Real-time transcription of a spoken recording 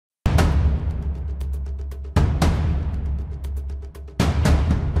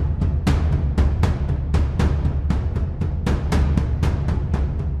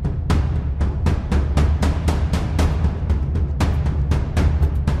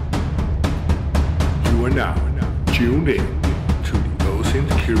You are now tuned in to the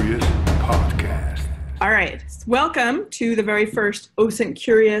OSINTCurious Podcast. All right. Welcome to the very first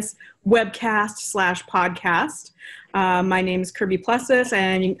OSINTCurious Webcast / podcast. My name is Kirby Plessas,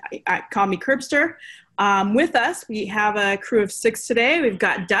 and you call me Kirbstr. With us, we have a crew of 6 today. We've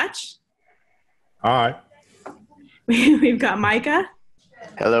got Dutch. Hi. We've got Micah.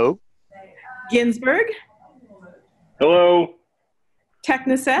 Hello. Ginsberg. Hello.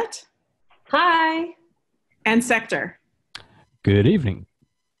 Technisette. Hi. And Sector. Good evening.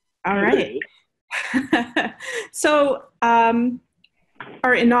 All right. So,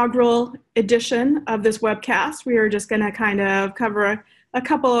 our inaugural edition of this webcast, we are just going to kind of cover a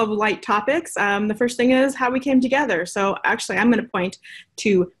couple of light topics. The first thing is how we came together. So actually, I'm going to point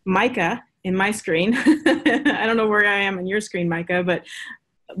to Micah in my screen. I don't know where I am on your screen, Micah,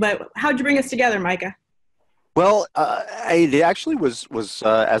 but how'd you bring us together, Micah? Well, it actually was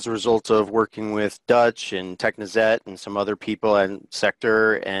as a result of working with Dutch and Technisette and some other people and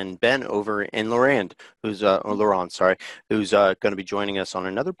Sector and Ben over in Laurent, who's going to be joining us on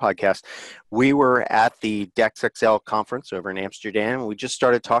another podcast. We were at the DexXL conference over in Amsterdam, and we just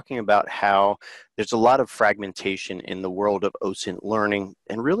started talking about how there's a lot of fragmentation in the world of OSINT learning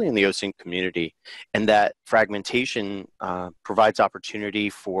and really in the OSINT community, and that fragmentation provides opportunity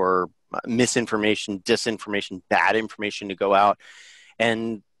for misinformation, disinformation, bad information to go out.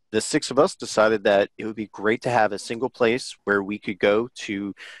 And the 6 of us decided that it would be great to have a single place where we could go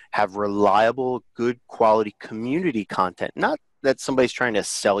to have reliable, good quality community content. Not that somebody's trying to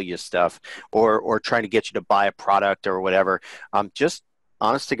sell you stuff or trying to get you to buy a product or whatever. Just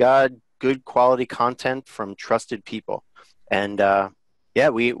honest to God, good quality content from trusted people. And yeah,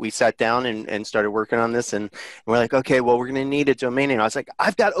 we sat down and started working on this, and we're like, okay, well, we're going to need a domain name. I was like,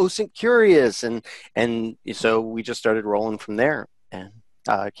 I've got OSINTCurious, and so we just started rolling from there, and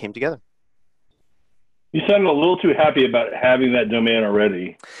it came together. You sounded a little too happy about having that domain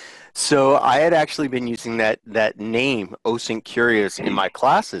already. So I had actually been using that name, OSINTCurious, in my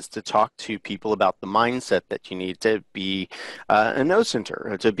classes to talk to people about the mindset that you need to be an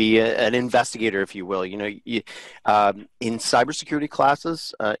OSINTer, to be an investigator, if you will. You know, in cybersecurity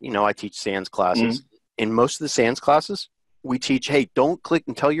classes, I teach SANS classes. Mm-hmm. In most of the SANS classes, we teach, hey, don't click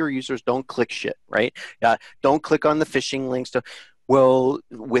and tell your users don't click shit, right? Don't click on the phishing links. Well,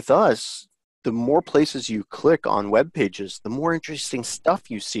 with us, the more places you click on web pages, the more interesting stuff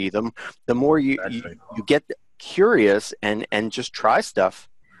you see, the more you get curious and just try stuff,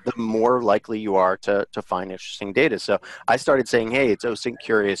 the more likely you are to find interesting data. So I started saying, hey, it's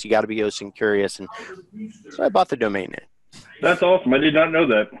OSINTCurious. You got to be OSINTCurious. And so I bought the domain name. That's awesome. I did not know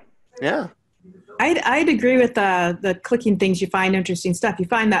that. Yeah. I'd agree with the clicking things. You find interesting stuff. You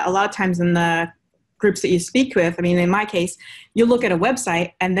find that a lot of times in the groups that you speak with, I mean, in my case, you look at a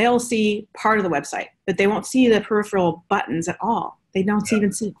website and they'll see part of the website, but they won't see the peripheral buttons at all. They don't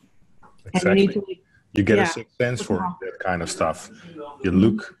even see them. Exactly. And you get a sixth sense for that kind of stuff. You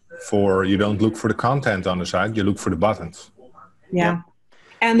don't look for the content on the site, you look for the buttons. Yeah.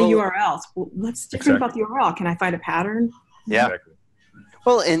 And the URLs. Well, what's different about the URL? Can I find a pattern? Yeah. Exactly.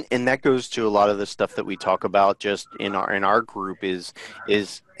 Well, and that goes to a lot of the stuff that we talk about just in our group is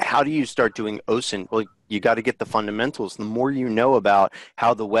how do you start doing OSINT? Well, you got to get the fundamentals. The more you know about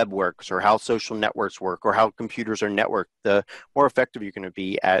how the web works or how social networks work or how computers are networked, the more effective you're going to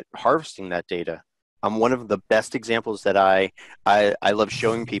be at harvesting that data. One of the best examples that I love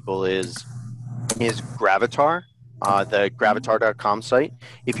showing people is Gravatar. The gravatar.com site.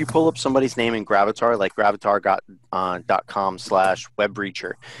 If you pull up somebody's name in Gravatar, like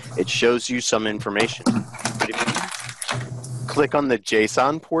gravatar.com/WebBreacher, it shows you some information. But if you click on the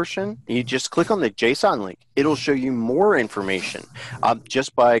JSON portion, you just click on the JSON link, it'll show you more information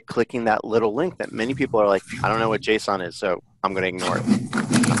just by clicking that little link that many people are like, I don't know what JSON is, so I'm going to ignore it.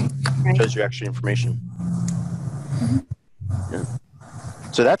 Right. It shows you extra information. Mm-hmm. Yeah.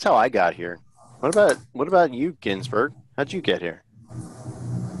 So that's how I got here. What about you, Ginsberg? How'd you get here?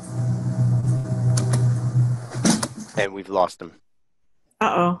 And we've lost him.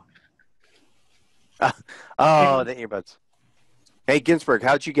 Uh-oh. Oh, the earbuds. Hey, Ginsberg,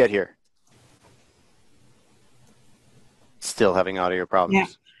 how'd you get here? Still having audio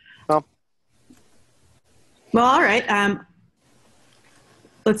problems. Yeah. Well, all right.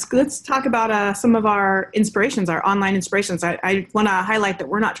 Let's talk about some of our inspirations, our online inspirations. I want to highlight that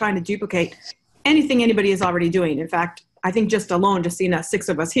we're not trying to duplicate anything anybody is already doing. In fact, I think just seeing us 6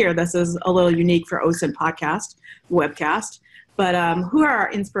 of us here, this is a little unique for OSINT podcast, webcast. But who are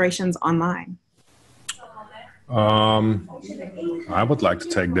our inspirations online? I would like to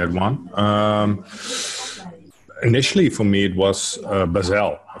take that one. Initially, for me, it was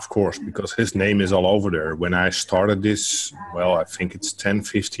Basel, of course, because his name is all over there. When I started this, well, I think it's 10,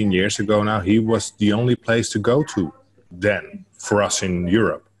 15 years ago now, he was the only place to go to then for us in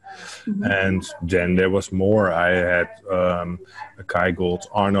Europe. And then there was more. I had a guy called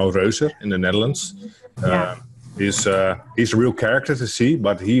Arno Reuser in the Netherlands. He's a real character to see,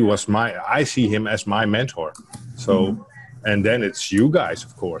 but I see him as my mentor. So, and then it's you guys,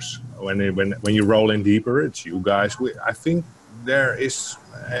 of course. When you roll in deeper, it's you guys. I think there is,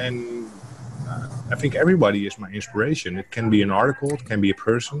 and I think everybody is my inspiration. It can be an article, it can be a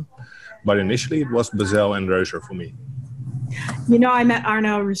person, but initially it was Basel and Reuser for me. You know, I met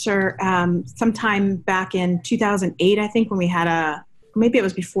Arno Reuser sometime back in 2008, I think, when we had maybe it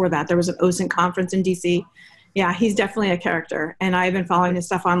was before that, there was an OSINT conference in DC. Yeah, he's definitely a character, and I've been following his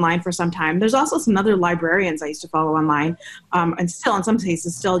stuff online for some time. There's also some other librarians I used to follow online, and still, in some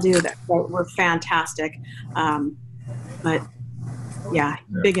cases, still do, that were fantastic. But yeah,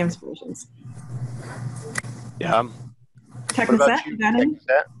 big inspirations. Yeah. Technisette, is that it?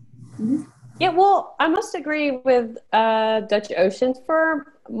 Mm-hmm. Yeah, well, I must agree with Dutch OSINT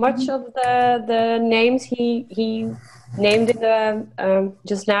for much of the names he named in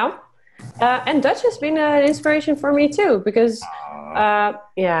just now. And Dutch has been an inspiration for me too, because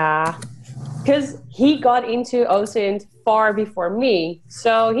he got into OSINT far before me.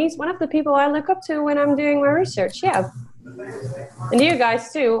 So he's one of the people I look up to when I'm doing my research, yeah. And you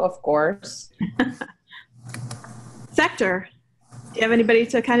guys too, of course. Sector, do you have anybody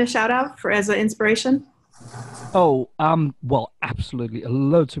to kind of shout out for as an inspiration? Oh, well, absolutely.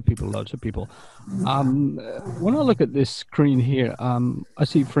 Loads of people. When I look at this screen here, I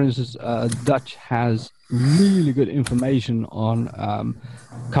see, for instance, Dutch has really good information on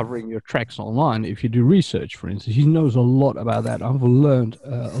covering your tracks online. If you do research, for instance, he knows a lot about that. I've learned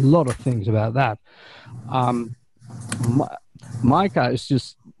a lot of things about that. Micah is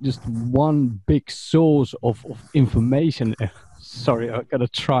just one big source of information. Sorry, I gotta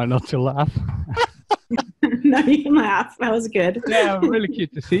try not to laugh. No, you can laugh. That was good. Yeah, really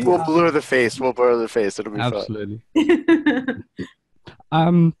cute to see. We'll blur the face. It'll be absolutely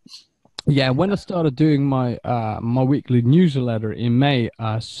fun. Yeah, when I started doing my my weekly newsletter in May,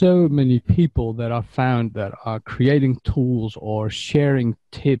 so many people that I found that are creating tools or sharing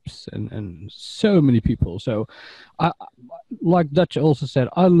tips, and so many people. So, like Dutch also said,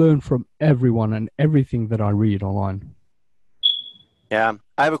 I learn from everyone and everything that I read online. Yeah,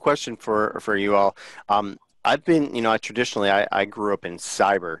 I have a question for you all. I've been, traditionally, I grew up in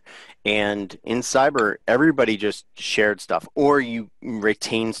cyber, and in cyber, everybody just shared stuff, or you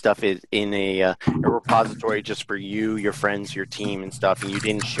retain stuff in a repository just for you, your friends, your team, and stuff, and you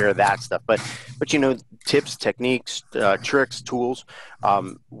didn't share that stuff. But tips, techniques, tricks, tools,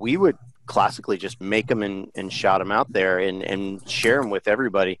 we would classically just make them and shout them out there and share them with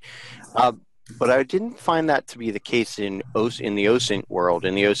everybody. But I didn't find that to be the case in the OSINT world,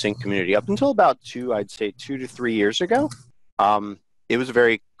 in the OSINT community. Up until about 2 to 3 years ago, it was a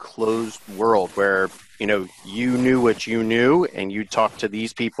very closed world where, you knew what you knew and you talked to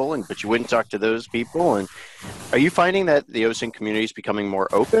these people, but you wouldn't talk to those people. And are you finding that the OSINT community is becoming more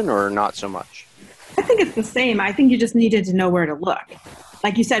open, or not so much? I think it's the same. I think you just needed to know where to look.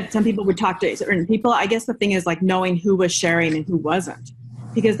 Like you said, some people would talk to certain people. I guess the thing is like knowing who was sharing and who wasn't.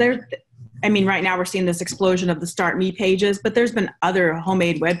 Because right now we're seeing this explosion of the Start Me pages, but there's been other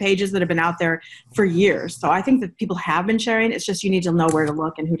homemade web pages that have been out there for years. So I think that people have been sharing. It's just you need to know where to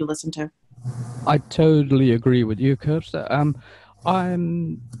look and who to listen to. I totally agree with you, Kirbstr. I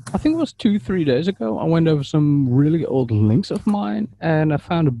think it was 2-3 days ago, I went over some really old links of mine, and I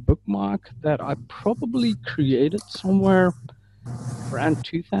found a bookmark that I probably created somewhere around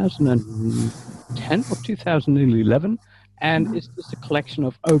 2010 or 2011. And it's just a collection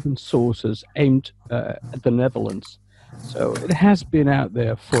of open sources aimed at the Netherlands. So it has been out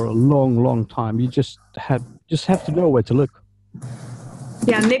there for a long, long time. You just have to know where to look.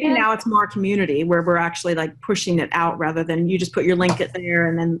 Yeah, maybe now it's more community where we're actually like pushing it out rather than you just put your link in there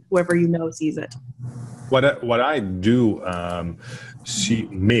and then whoever you know sees it. What I do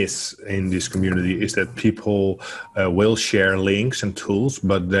miss in this community is that people will share links and tools,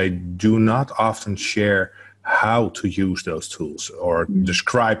 but they do not often share how to use those tools or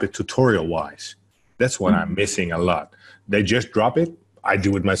describe it tutorial-wise. That's what I'm missing a lot. They just drop it. I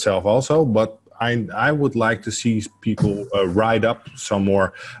do it myself also, but I would like to see people write up some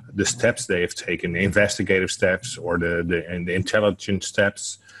more the steps they have taken, the investigative steps or the intelligent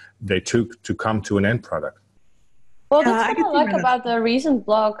steps they took to come to an end product. Well, that's what I like about the recent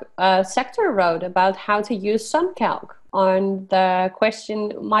blog Sector wrote about how to use SunCalc on the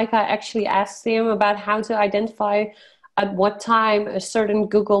question Micah actually asked him about how to identify at what time a certain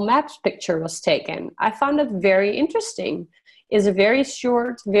Google Maps picture was taken. I found it very interesting. It's a very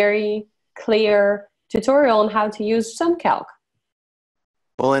short, very clear tutorial on how to use SumCalc.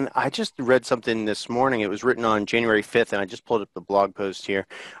 Well, and I just read something this morning. It was written on January 5th, and I just pulled up the blog post here.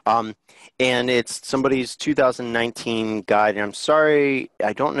 And it's somebody's 2019 guide. And I'm sorry,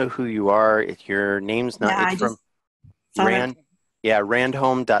 I don't know who you are. If your name's not, Yeah, it's from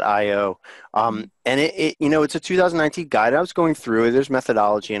randhome.io. And it's a 2019 guide. I was going through it. There's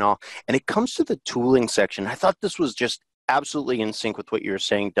methodology and all. And it comes to the tooling section. I thought this was just absolutely in sync with what you were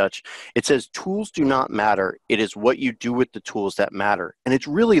saying, Dutch. It says tools do not matter. It is what you do with the tools that matter. And it's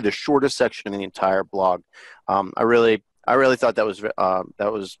really the shortest section in the entire blog. I really thought that was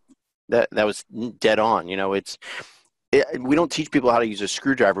dead on. We don't teach people how to use a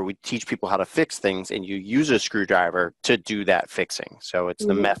screwdriver. We teach people how to fix things, and you use a screwdriver to do that fixing. So it's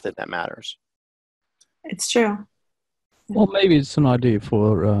the method that matters. It's true. Well, maybe it's an idea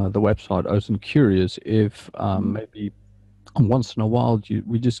for the website OSINTCurious if maybe once in a while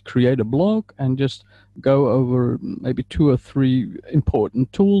we just create a blog and just go over maybe 2 or 3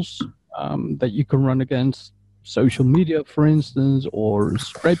 important tools that you can run against social media, for instance, or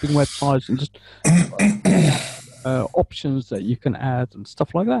scraping websites, and just options that you can add and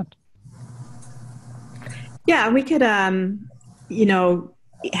stuff like that. Yeah, we could,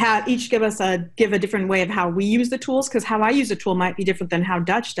 have each give a different way of how we use the tools, because how I use a tool might be different than how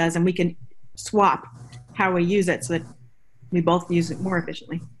Dutch does, and we can swap how we use it so that we both use it more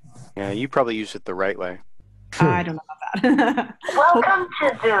efficiently. Yeah, you probably use it the right way. I don't know about that. Welcome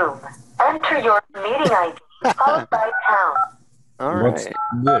to Zoom. Enter your meeting ID followed by pound. All right. What's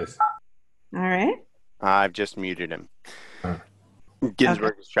this? All right. I've just muted him.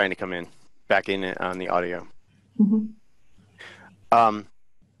 Ginsburg is trying to come back in on the audio.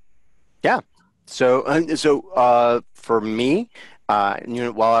 Yeah. So for me,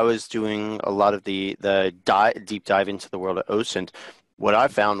 while I was doing a lot of the deep dive into the world of OSINT, what I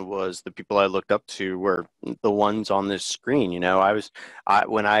found was the people I looked up to were the ones on this screen.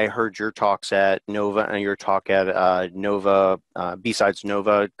 When I heard your talks at Nova and your talk at Nova, besides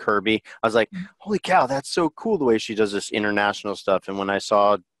Nova, Kirby, I was like, holy cow, that's so cool the way she does this international stuff. And when I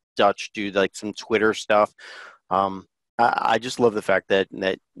saw Dutch do like some Twitter stuff, I just love the fact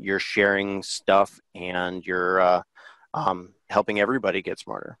that you're sharing stuff and you're helping everybody get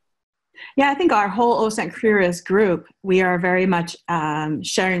smarter. Yeah, I think our whole OSINTCurious group, we are very much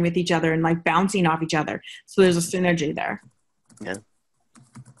sharing with each other and like bouncing off each other. So there's a synergy there. Yeah.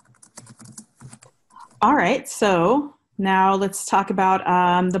 All right, so now let's talk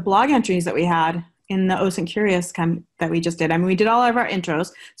about the blog entries that we had in the OSINTCurious that we just did. I mean, we did all of our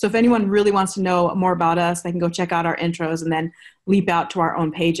intros. So if anyone really wants to know more about us, they can go check out our intros and then leap out to our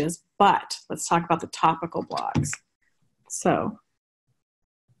own pages. But let's talk about the topical blogs. So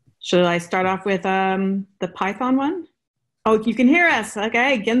should I start off with the Python one? Oh, you can hear us.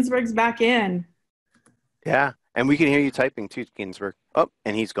 Okay, Ginsburg's back in. Yeah, and we can hear you typing too, Ginsburg. Oh,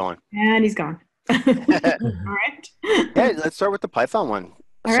 and he's gone. And he's gone. All right. Yeah, let's start with the Python one.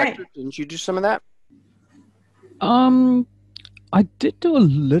 All right. Didn't you do some of that? I did do a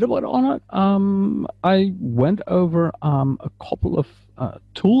little bit on it. I went over a couple of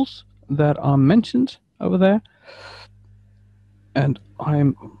tools that are mentioned over there. And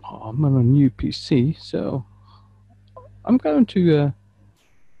I'm on a new PC, so I'm going to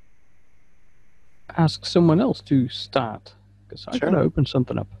ask someone else to start because I gotta open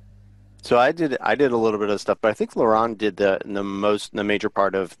something up. So I did a little bit of stuff, but I think Laurent did the major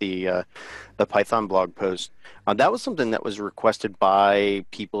part of the Python blog post. That was something that was requested by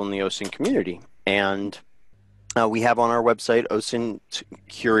people in the OSINT community, and we have on our website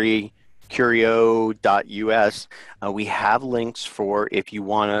OSINTcurio.us. We have links for if you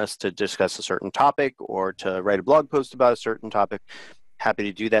want us to discuss a certain topic or to write a blog post about a certain topic. Happy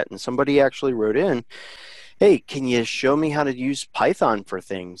to do that. And somebody actually wrote in, hey, can you show me how to use Python for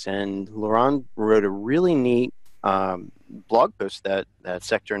things? And Laurent wrote a really neat blog post that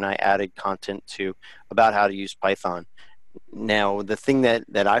Sector and I added content to about how to use Python. Now, the thing that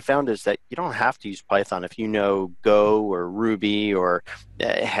I found is that you don't have to use Python. If you know Go or Ruby or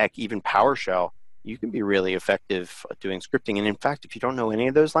heck, even PowerShell, you can be really effective at doing scripting. And in fact, if you don't know any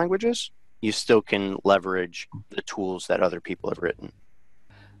of those languages, you still can leverage the tools that other people have written.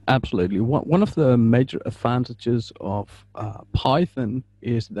 Absolutely. One of the major advantages of Python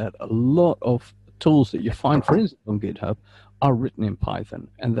is that a lot of tools that you find, for instance, on GitHub are written in Python.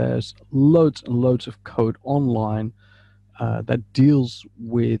 And there's loads and loads of code online that deals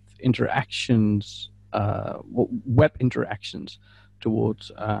with interactions web interactions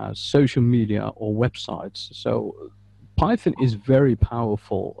towards social media or websites. So Python is very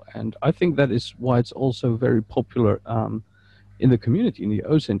powerful, and I think that is why it's also very popular in the community, in the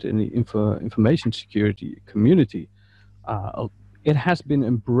OSINT, in the information security community. It has been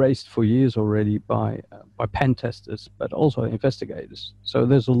embraced for years already by pen testers, but also investigators. So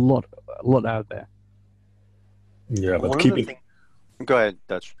there's a lot out there. Yeah, but Go ahead,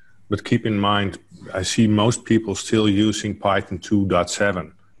 Dutch. But keep in mind, I see most people still using Python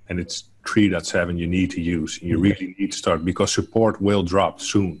 2.7, and it's 3.7 you need to use. You really need to start, because support will drop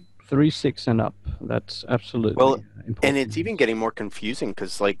soon. 3.6 and up. That's absolutely important. And it's even getting more confusing,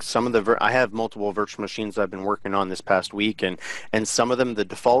 because like some of the I have multiple virtual machines I've been working on this past week, and some of them the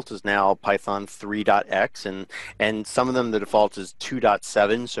default is now Python 3.x, and some of them the default is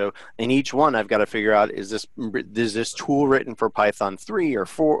 2.7. So in each one I've got to figure out, is this tool written for Python 3 or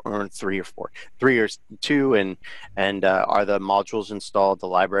 4 or 3 or 4, 3 or 2, and are the modules installed, the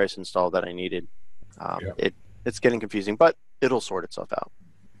libraries installed that I needed? It's getting confusing, but it'll sort itself out.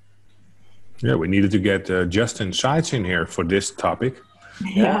 Yeah, we needed to get Justin Sides in here for this topic.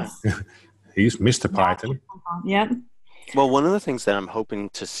 Yes. He's Mr. Python. Yep. Well, one of the things that I'm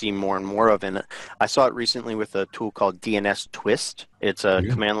hoping to see more and more of, and I saw it recently with a tool called DNS Twist. It's a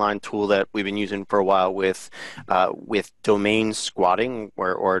command line tool that we've been using for a while with domain squatting,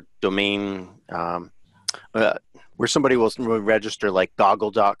 or domain where somebody will register like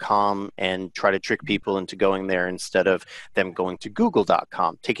goggle.com and try to trick people into going there instead of them going to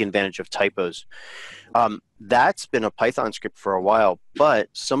google.com, taking advantage of typos. That's been a Python script for a while, but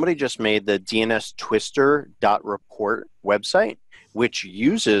somebody just made the dnstwister.report website, which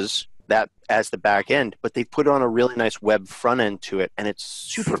uses that as the back end, but they put on a really nice web front end to it, and it's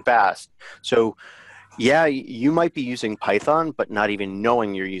super fast. So yeah, you might be using Python, but not even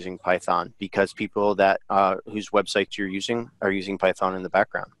knowing you're using Python, because people that whose websites you're using are using Python in the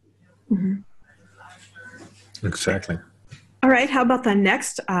background. Mm-hmm. Exactly. All right. How about the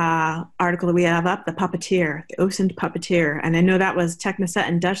next article that we have up, the Puppeteer, the OSINT Puppeteer? And I know that was Technisette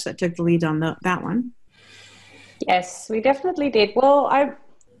and Dutch that took the lead on that one. Yes, we definitely did. Well, I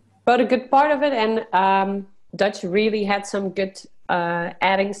wrote a good part of it, and Dutch really had some good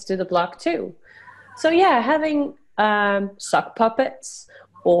addings to the blog too. So yeah, having sock puppets,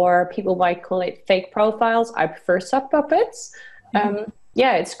 or people might call it fake profiles. I prefer sock puppets.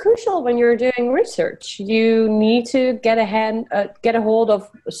 Yeah, it's crucial when you're doing research. You need to get a hold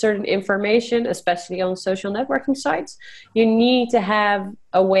of certain information, especially on social networking sites. You need to have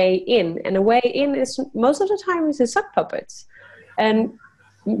a way in, and a way in is most of the time is a sock puppets, and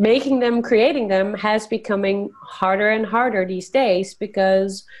creating them has becoming harder and harder these days,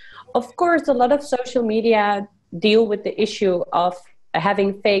 because of course, a lot of social media deal with the issue of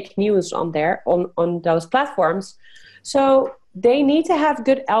having fake news on those platforms. So they need to have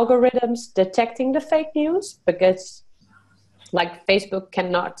good algorithms detecting the fake news, because like Facebook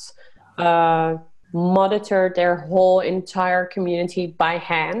cannot monitor their whole entire community by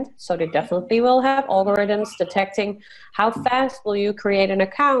hand. So they definitely will have algorithms detecting how fast will you create an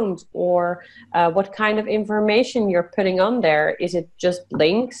account, or what kind of information you're putting on there. Is it just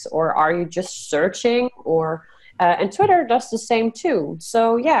links, or are you just searching? Or and Twitter does the same too.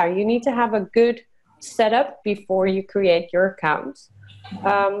 So yeah, you need to have a good setup before you create your account.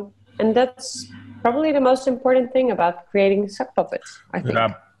 And that's probably the most important thing about creating sock puppets, I think.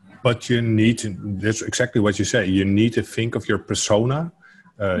 Yeah. But you need to, that's exactly what you say. You need to think of your persona.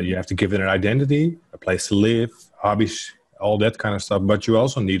 You have to give it an identity, a place to live, hobbies, all that kind of stuff. But you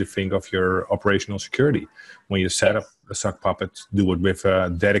also need to think of your operational security. When you set up a sock puppet, do it with a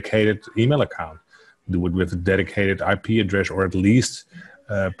dedicated email account. Do it with a dedicated IP address, or at least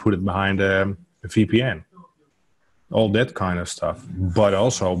put it behind a VPN. All that kind of stuff. But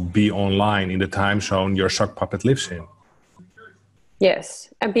also be online in the time zone your sock puppet lives in.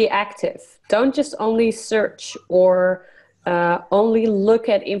 Yes, and be active. Don't just only search or only look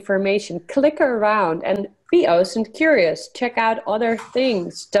at information. Click around and be OSINT curious. Check out other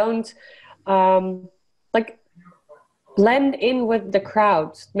things. Don't blend in with the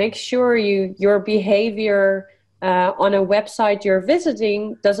crowd. Make sure your behavior on a website you're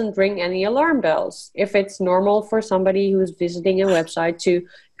visiting doesn't ring any alarm bells. If it's normal for somebody who's visiting a website to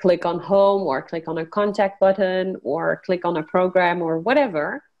click on home, or click on a contact button, or click on a program, or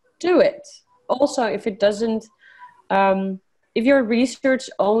whatever, do it. Also, if it doesn't, if your research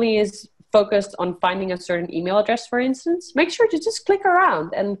only is focused on finding a certain email address, for instance, make sure to just click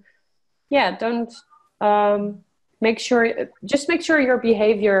around, and don't make sure your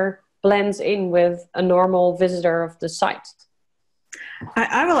behavior blends in with a normal visitor of the site.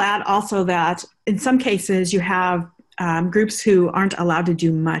 I will add also that in some cases you have groups who aren't allowed to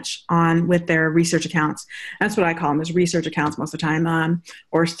do much with their research accounts. That's what I call them, is research accounts most of the time,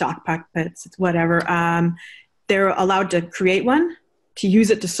 or stock puppets, whatever. They're allowed to create one, to use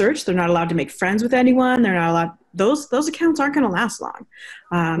it to search. They're not allowed to make friends with anyone. They're not allowed. Those accounts aren't going to last long.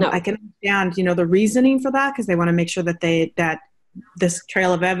 No. I can understand, the reasoning for that, because they want to make sure that this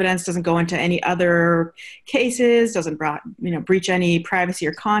trail of evidence doesn't go into any other cases, doesn't breach any privacy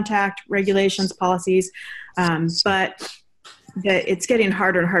or contact regulations, policies. But it's getting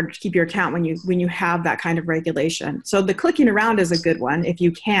harder and harder to keep your account when you have that kind of regulation. So the clicking around is a good one if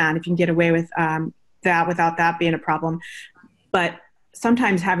you can get away with that without that being a problem. But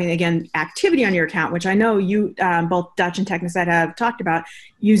sometimes having, again, activity on your account, which I know you, both Dutch and Technisette have talked about,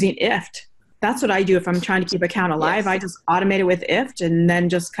 using IFT. That's what I do if I'm trying to keep account alive. Yes. I just automate it with IFT and then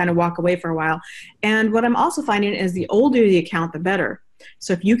just kind of walk away for a while. And what I'm also finding is the older the account, the better.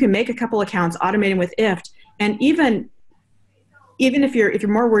 So if you can make a couple accounts automating with IFT, and even if you're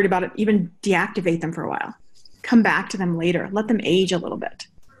more worried about it, even deactivate them for a while. Come back to them later. Let them age a little bit.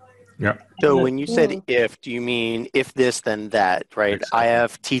 Yeah. So when you said if, do you mean if this, then that, right?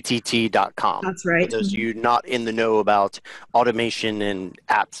 Exactly. IFTTT.com. That's right. For those of you not in the know about automation and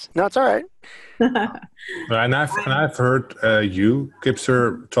apps. No, it's all right. And I've heard you,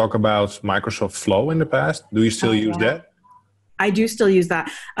 Kirbstr, talk about Microsoft Flow in the past. Do you still use that? I do still use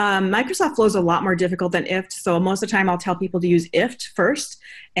that. Microsoft Flow is a lot more difficult than IFT, so most of the time I'll tell people to use IFT first.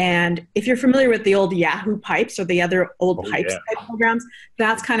 And if you're familiar with the old Yahoo Pipes or the other old Pipes type programs,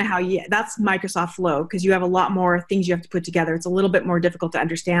 that's kind of that's Microsoft Flow, because you have a lot more things you have to put together. It's a little bit more difficult to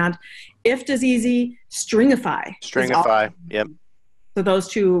understand. IFT is easy. Stringify. Yep. So those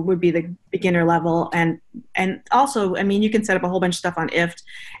two would be the beginner level, and also, I mean, you can set up a whole bunch of stuff on IFT,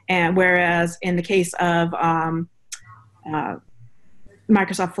 and whereas in the case of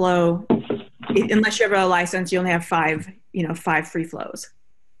Microsoft Flow, unless you have a license, you only have 5 free flows.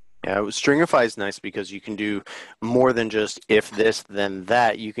 Yeah, Stringify is nice because you can do more than just if this, then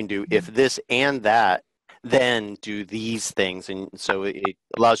that. You can do if this and that, then do these things. And so it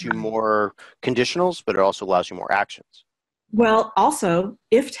allows you more conditionals, but it also allows you more actions. Well, also,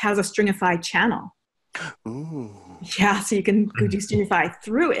 IFT has a Stringify channel. Ooh. Yeah, so you can do Stringify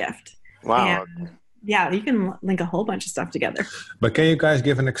through IFT. Wow. And yeah, you can link a whole bunch of stuff together. But can you guys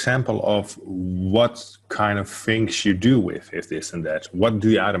give an example of what kind of things you do with if this and that? What do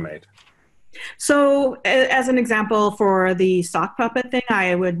you automate? So as an example for the sock puppet thing,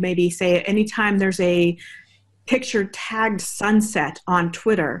 I would maybe say anytime there's a picture tagged sunset on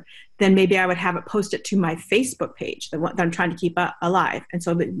Twitter, then maybe I would have it post it to my Facebook page, the one that I'm trying to keep alive. And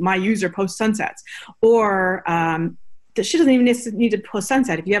so that my user posts sunsets. Or she doesn't even need to post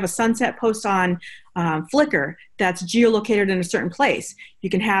sunset. If you have a sunset post on Flickr that's geolocated in a certain place, you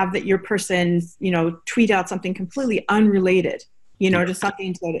can have that your person, tweet out something completely unrelated, just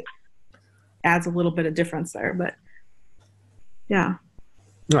something that adds a little bit of difference there. But yeah.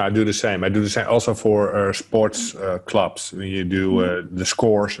 No, I do the same. Also for sports clubs. When you do the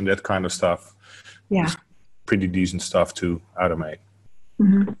scores and that kind of stuff. Yeah. It's pretty decent stuff to automate.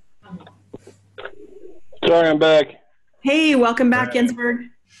 Mm-hmm. Sorry, I'm back. Hey, welcome back, Ginsberg.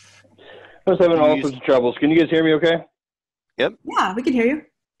 I was having all sorts of troubles. Can you guys hear me okay? Yep. Yeah, we can hear you.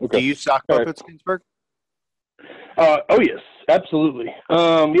 Okay. Do you use sock puppets, Ginsberg? Oh, yes, absolutely.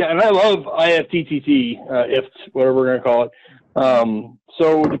 Yeah, and I love IFTTT, IFT, whatever we're going to call it.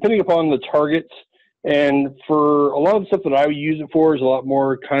 So depending upon the targets, and for a lot of the stuff that I would use it for is a lot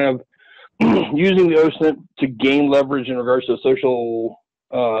more kind of using the OSINT to gain leverage in regards to a social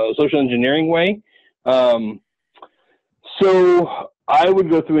engineering way. So I would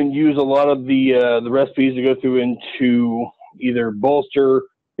go through and use a lot of the recipes to go through into either bolster,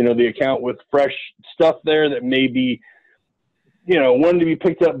 the account with fresh stuff there that may be, wanting to be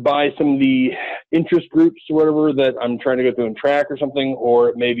picked up by some of the interest groups or whatever that I'm trying to go through and track or something, or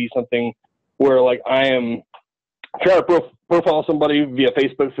it may be something where like I am trying to profile somebody via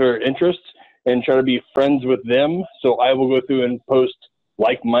Facebook for their interests and try to be friends with them. So I will go through and post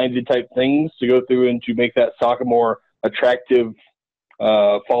like-minded type things to go through and to make that sock a more attractive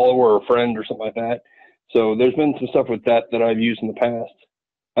follower or friend or something like that. So there's been some stuff with that I've used in the past.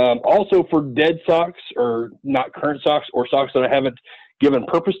 Also for dead socks or not current socks or socks that I haven't given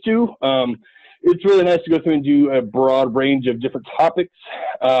purpose to, it's really nice to go through and do a broad range of different topics.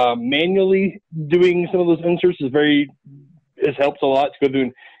 Manually doing some of those inserts it helps a lot to go through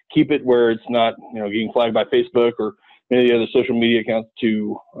and keep it where it's not, getting flagged by Facebook or any of the other social media accounts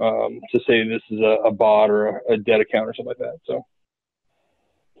to say this is a bot or a dead account or something like that. So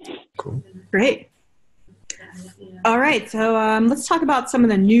cool. Great. All right, so let's talk about some of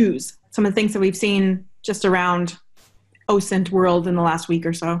the news, some of the things that we've seen just around OSINT world in the last week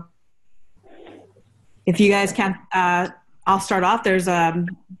or so. If you guys can, I'll start off. There's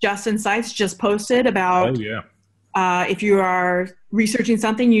Justin Sites just posted about if you are researching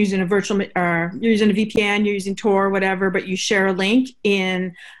something using a virtual or using a VPN, you're using Tor, whatever, but you share a link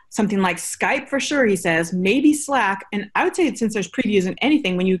in something like Skype for sure, he says, maybe Slack. And I would say since there's previews in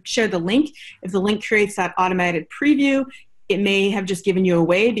anything, when you share the link, if the link creates that automated preview, it may have just given you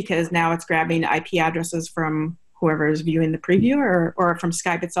away because now it's grabbing IP addresses from whoever is viewing the preview or from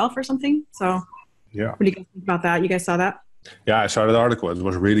Skype itself or something. So what do you guys think about that? You guys saw that? Yeah, I saw that article. It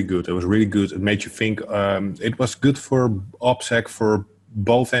was really good. It was really good. It made you think. It was good for OPSEC for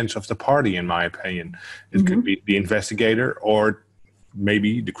both ends of the party, in my opinion. It could be the investigator or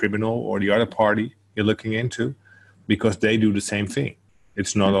maybe the criminal or the other party you're looking into, because they do the same thing.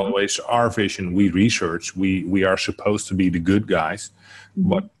 It's not always our vision. We research. We are supposed to be the good guys,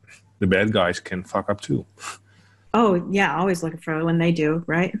 but the bad guys can fuck up too. Oh, yeah. Always looking for when they do,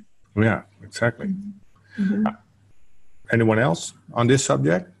 right? Yeah, exactly. Anyone else on this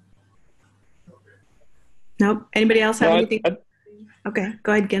subject? Nope. Anybody else have anything? Okay,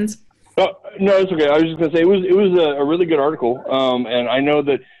 go ahead, Gins. No, it's okay. I was just going to say it was a really good article, and I know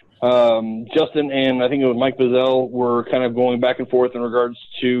that Justin and I think it was Mike Bazell were kind of going back and forth in regards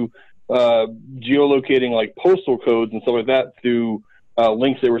to geolocating like postal codes and stuff like that through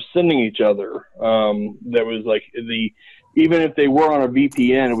links they were sending each other. That was like even if they were on a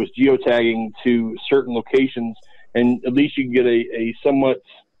VPN, it was geotagging to certain locations, and at least you can get a somewhat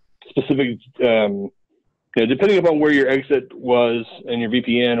specific. Depending upon where your exit was in your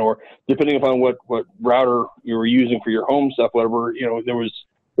VPN, or depending upon what router you were using for your home stuff, whatever, there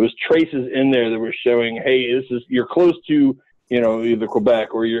was traces in there that were showing, hey, you're close to, either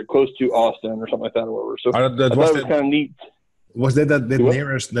Quebec or you're close to Austin or something like that or whatever. So I thought it was kind of neat. Was that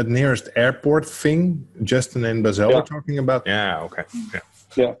the nearest airport thing Justin and Bazell were talking about? Yeah. Okay.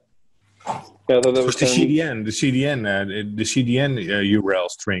 Yeah. Yeah, that was the CDN, the CDN URL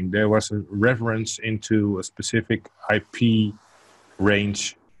string. There was a reference into a specific IP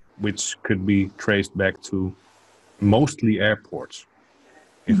range, which could be traced back to mostly airports.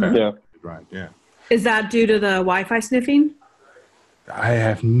 Right. Yeah. Is that due to the Wi-Fi sniffing? I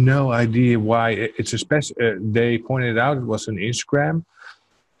have no idea why. It's a special. They pointed out it was an Instagram.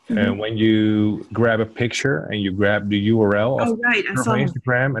 When you grab a picture and you grab the URL of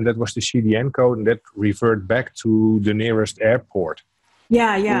Instagram, and that was the CDN code, and that referred back to the nearest airport.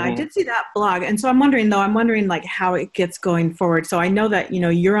 Yeah, I did see that blog, and so I'm wondering like how it gets going forward. So I know that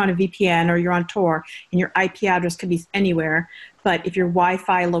you're on a VPN or you're on Tor, and your IP address could be anywhere, but if your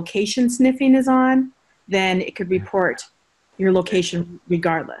Wi-Fi location sniffing is on, then it could report your location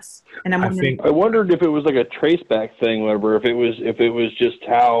regardless. And I wondered if it was like a traceback thing, whatever. If it was just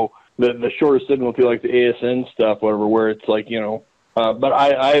how the shortest signal through like the ASN stuff, whatever, where it's like But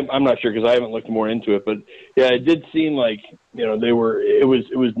I'm not sure because I haven't looked more into it. But yeah, it did seem like it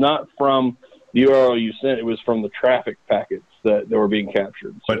was not from the URL you sent. It was from the traffic packets that were being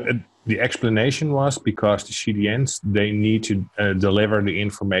captured. So. But the explanation was because the CDNs, they need to deliver the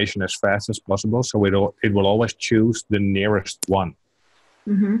information as fast as possible, so it will always choose the nearest one.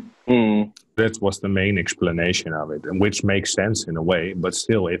 That was the main explanation of it, and which makes sense in a way. But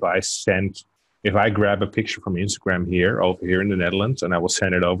still, if I grab a picture from Instagram over here in the Netherlands, and I will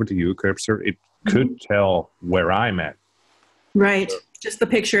send it over to you, Kirbstr, it could tell where I'm at. Right, just the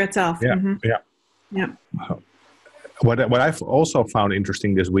picture itself. Yeah. What I've also found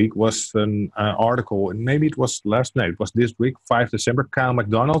interesting this week was an article, and maybe it was last night, it was this week, 5 December, Kyle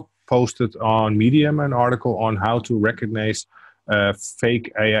McDonald posted on Medium an article on how to recognize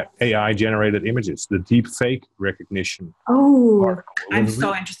fake AI-generated images, the deep fake recognition. Oh, I'm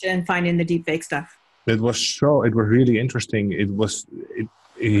so interested in finding the deep fake stuff. It was really interesting.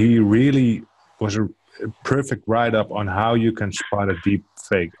 He really was a perfect write-up on how you can spot a deep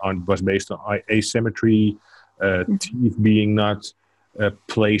fake. It was based on asymmetry, teeth being not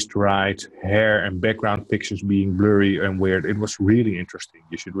placed right, hair and background pictures being blurry and weird. It was really interesting.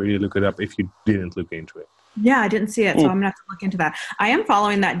 You should really look it up if you didn't look into it. Yeah, I didn't see it, so I'm going to have to look into that. I am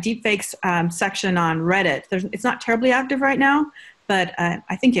following that deepfakes section on Reddit. It's not terribly active right now, but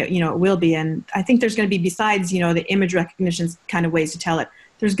I think it will be. And I think there's going to be, besides the image recognition kind of ways to tell it,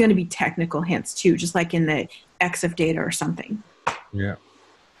 there's going to be technical hints too, just like in the EXIF data or something. Yeah.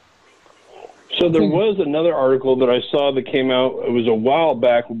 So there was another article that I saw that came out. It was a while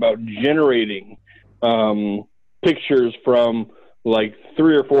back about generating pictures from like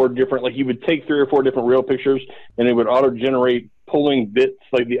 3 or 4 different. Like you would take 3 or 4 different real pictures, and it would auto-generate pulling bits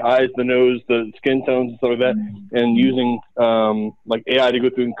like the eyes, the nose, the skin tones, and stuff like that, and using like AI to go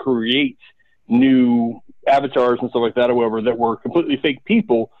through and create new avatars and stuff like that, or whatever, that were completely fake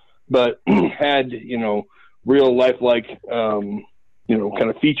people, but had, you know, real lifelike, you know, kind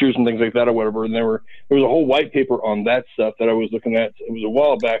of features and things like that, or whatever. And there was a whole white paper on that stuff that I was looking at. It was a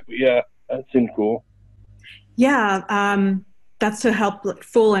while back, but yeah, that seemed cool. Yeah, that's to help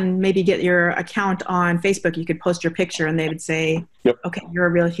fool and maybe get your account on Facebook. You could post your picture and they would say, Yep. okay, you're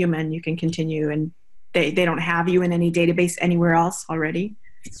a real human, you can continue, and they don't have you in any database anywhere else already.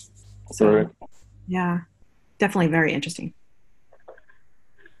 So, Right. yeah, definitely very interesting.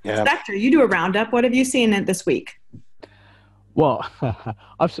 Yeah. Spectre, you do a roundup. What have you seen this week? Well,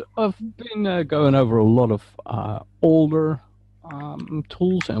 I've been going over a lot of older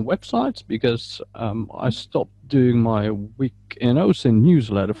tools and websites because I stopped doing my week in OSINT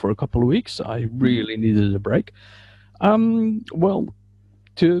newsletter for a couple of weeks. I really needed a break. Well,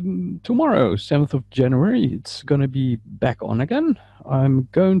 tomorrow, 7th of January, it's going to be back on again. I'm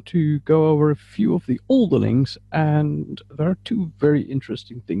going to go over a few of the older links, and there are two very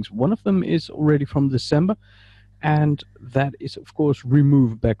interesting things. One of them is already from December, and that is, of course,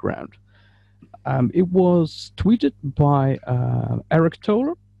 Remove background. It was tweeted by Eric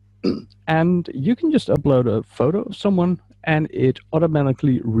Toller, and you can just upload a photo of someone, and it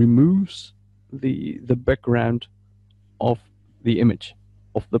automatically removes the background of the image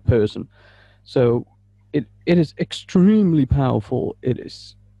of the person. So it is extremely powerful. It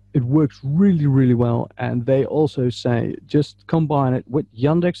works really, really well, and they also say just combine it with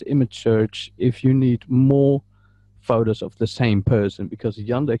Yandex image search if you need more photos of the same person, because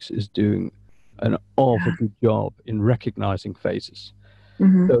Yandex is doing an awful good job in recognizing faces.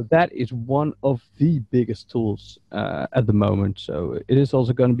 Mm-hmm. So that is one of the biggest tools at the moment. So it is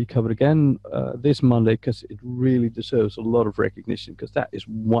also going to be covered again this Monday, because it really deserves a lot of recognition, because that is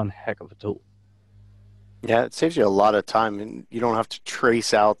one heck of a tool. Yeah, it saves you a lot of time, and you don't have to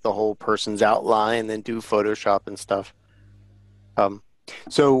trace out the whole person's outline and then do Photoshop and stuff.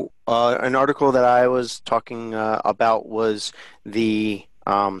 So an article that I was talking about was the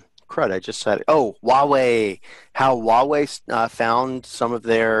crud, I just said it. Oh, Huawei. How Huawei found some of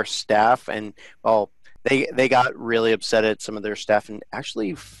their staff, and well, they got really upset at some of their staff and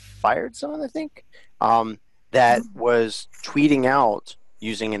actually fired someone, I think, that was tweeting out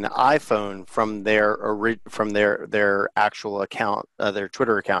using an iPhone from their actual account, their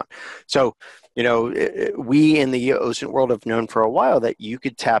Twitter account. So, you know, we in the OSINT world have known for a while that you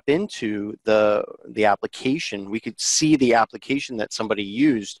could tap into the application. We could see the application that somebody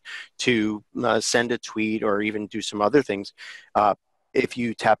used to send a tweet or even do some other things. If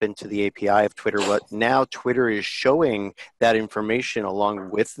you tap into the API of Twitter, what now Twitter is showing that information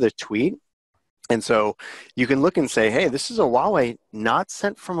along with the tweet. And so you can look and say, hey, this is a Huawei, not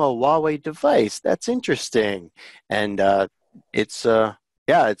sent from a Huawei device. That's interesting. And yeah,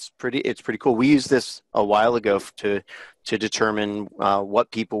 it's pretty cool. We used this a while ago to determine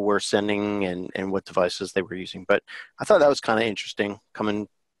what people were sending and what devices they were using. But I thought that was kind of interesting coming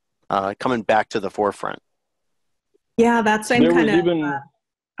back to the forefront. Yeah, that same There kind was of even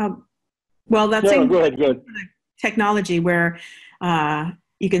well, that no, same go ahead. technology where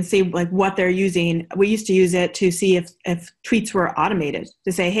you can see like what they're using. We used to use it to see if tweets were automated,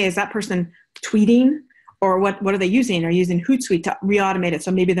 to say, hey, is that person tweeting, or what are they using? Are using Hootsuite to re-automate it?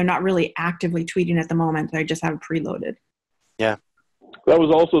 So maybe they're not really actively tweeting at the moment. They just have it preloaded. Yeah. That was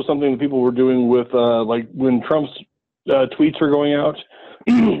also something that people were doing with like when Trump's tweets were going out.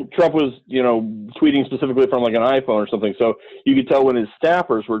 Trump was, you know, tweeting specifically from like an iPhone or something. So you could tell when his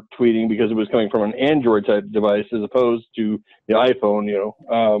staffers were tweeting because it was coming from an Android type device as opposed to the iPhone, you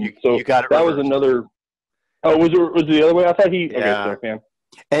know. So you got it that reversed. was another. Oh, was it the other way? I thought he. Yeah. Okay, sorry, man.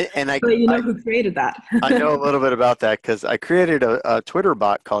 And But you know who created that? I know a little bit about that because I created a Twitter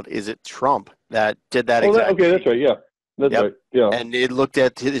bot called Is It Trump that did that exactly. Okay, that's right. Yeah. That's right. Yeah. And it looked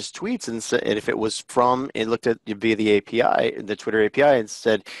at his tweets and said, if it was from, it looked at via the API, the Twitter API, and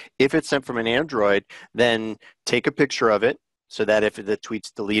said, if it's sent from an Android, then take a picture of it so that if the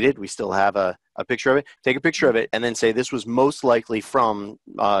tweet's deleted, we still have a picture of it. Take a picture of it and then say this was most likely from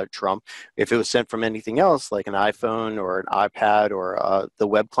Trump. If it was sent from anything else, like an iPhone or an iPad or the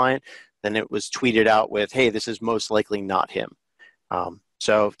web client, then it was tweeted out with, hey, this is most likely not him.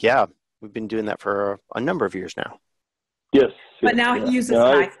 So, yeah, we've been doing that for a number of years now. Yes. But now he uses an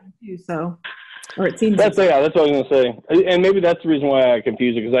iPhone too, so, or it seems. That's what I was going to say, and maybe that's the reason why I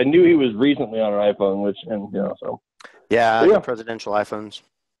confused it, because I knew he was recently on an iPhone, so. Yeah, presidential iPhones.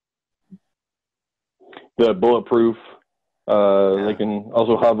 The bulletproof. They can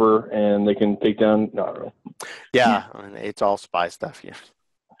also hover, and they can take down. No, I don't know. Yeah, I mean, it's all spy stuff. Yeah.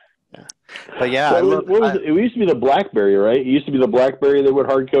 But yeah, So what was it? It used to be the BlackBerry, right? It used to be the BlackBerry that would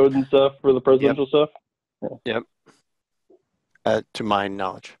hard code and stuff for the presidential stuff. Yep. To my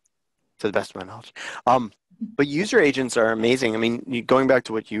knowledge, to the best of my knowledge. But user agents are amazing. I mean, going back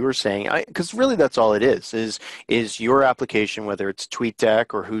to what you were saying, because really that's all it is your application, whether it's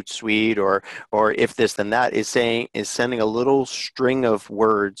TweetDeck or Hootsuite or if this then that, is sending a little string of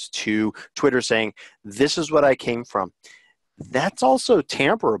words to Twitter saying, this is what I came from. That's also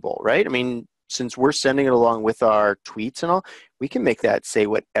tamperable, right? I mean, since we're sending it along with our tweets and all, we can make that say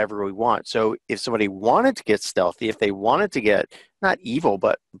whatever we want. So if somebody wanted to get stealthy, if they wanted to get not evil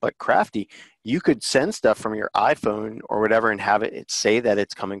but crafty, you could send stuff from your iPhone or whatever and have it say that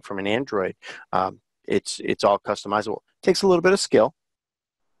it's coming from an Android. It's all customizable. It takes a little bit of skill.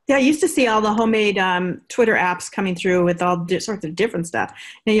 Yeah, I used to see all the homemade Twitter apps coming through with all sorts of different stuff.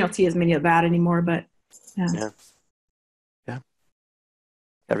 Now you don't see as many of that anymore, but yeah.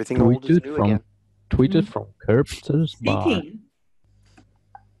 Everything old is new again. Tweeted from Kirbstr.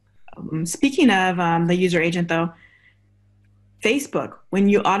 Speaking of the user agent, though, Facebook, when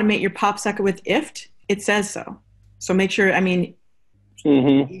you automate your PopSucker with IFT, it says so. So make sure, I mean,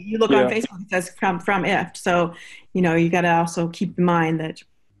 you look on Facebook, it says from IFT. So, you got to also keep in mind that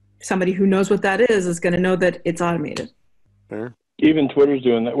somebody who knows what that is going to know that it's automated. Sure. Even Twitter's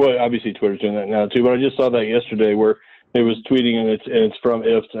doing that. Well, obviously Twitter's doing that now too, but I just saw that yesterday where it was tweeting and it's from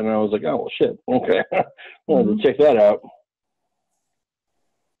IFT, and I was like, oh, well, shit. Okay. Well, to check that out.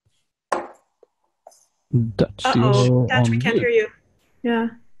 Dutch, we can't hear you. Yeah.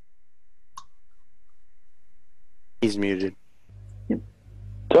 He's muted. Yep.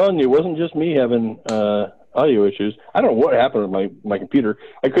 Telling you, it wasn't just me having audio issues. I don't know what happened with my computer.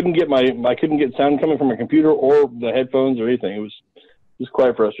 I couldn't get sound coming from my computer or the headphones or anything. It was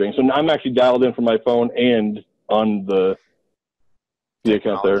quite frustrating. So I'm actually dialed in from my phone and on the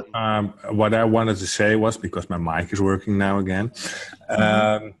account there. What I wanted to say was, because my mic is working now again,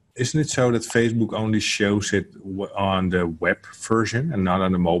 isn't it so that Facebook only shows it on the web version and not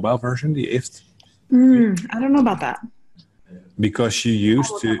on the mobile version, the IFT? I don't know about that. Because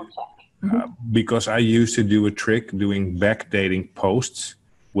because I used to do a trick doing backdating posts,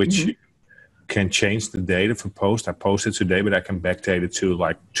 which can change the date of a post. I posted today, but I can backdate it to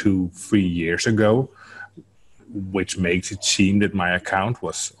like 2-3 years ago, which makes it seem that my account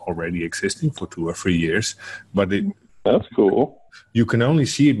was already existing for 2 or 3 years. But that's cool. You can only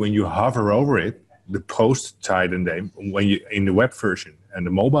see it when you hover over it, the post title name, when you in the web version. And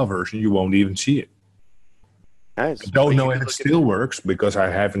the mobile version, you won't even see it. Nice. I don't know if it still works because I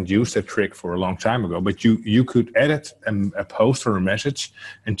haven't used that trick for a long time ago. But you could edit a post or a message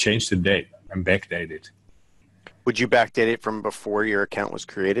and change the date and backdate it. Would you backdate it from before your account was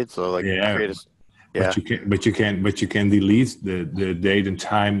created? So like But you can delete the date and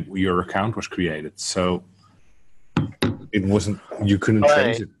time your account was created. So it wasn't. You couldn't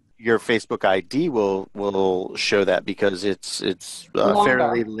change it. Your Facebook ID will show that because it's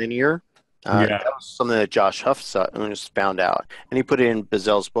fairly linear. That was something that Josh Huff just found out, and he put it in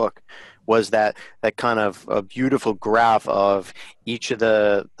Bazel's book. Was that kind of a beautiful graph of each of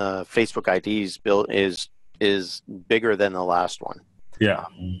the Facebook IDs built is bigger than the last one. Yeah,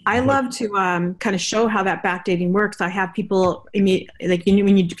 I love to kind of show how that backdating works. I have people, when you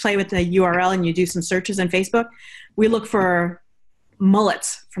play with the URL and you do some searches on Facebook, we look for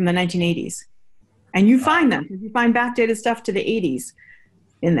mullets from the 1980s, and you find them. You find backdated stuff to the 80s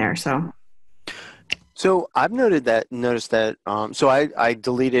in there. So I've noticed that. So I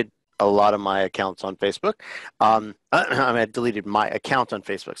deleted a lot of my accounts on Facebook. I deleted my account on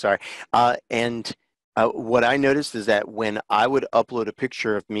Facebook. Sorry, and. What I noticed is that when I would upload a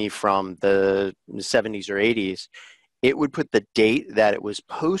picture of me from the 70s or 80s, it would put the date that it was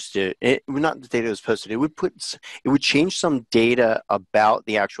posted. Not the date it was posted. It would change some data about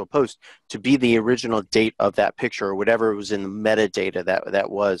the actual post to be the original date of that picture or whatever was in the metadata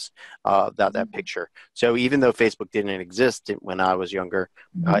that was about that picture. So even though Facebook didn't exist when I was younger,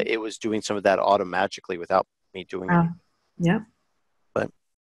 it was doing some of that automatically without me doing it. Yeah.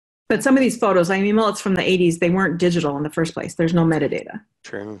 But some of these photos, mullets from the 80s, they weren't digital in the first place. There's no metadata.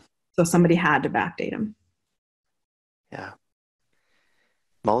 True. So somebody had to backdate them. Yeah.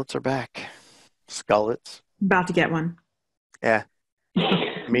 Mullets are back. Skullets. About to get one. Yeah.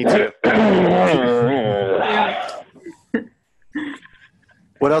 Me too.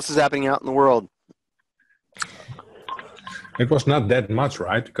 What else is happening out in the world? It was not that much,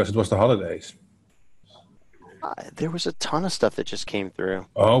 right? Because it was the holidays. There was a ton of stuff that just came through.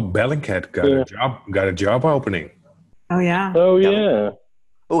 Oh, Bellingcat got a job opening. Oh, yeah. Oh, Yeah. yeah.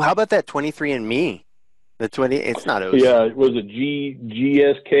 Oh, how about that 23andMe? The 20, it's not OSINT. Yeah, was it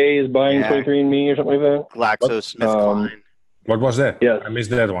GSK is buying 23andMe or something like that? GlaxoSmithKline. What was that? Yes. I missed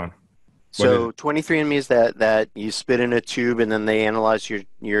that one. So 23andMe is that you spit in a tube and then they analyze your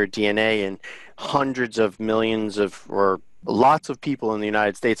DNA, and hundreds of millions of, or lots of people in the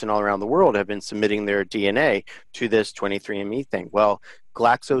United States and all around the world have been submitting their DNA to this 23andMe thing. Well,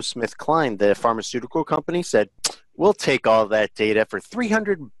 GlaxoSmithKline, the pharmaceutical company, said, we'll take all that data for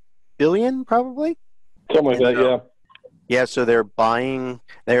 $300 billion, probably. Something like that, yeah. Yeah, so they're buying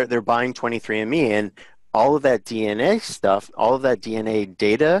 23andMe, and all of that DNA stuff, all of that DNA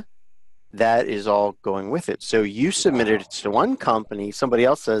data, that is all going with it. So you submitted it to one company, somebody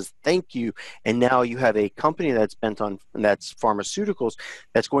else says thank you, and now you have a company that's pharmaceuticals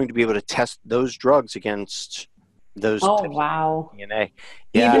that's going to be able to test those drugs against those Oh, types of wow. DNA.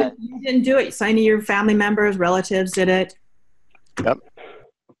 Yeah. You didn't do it. So any of your family members, relatives did it. Yep.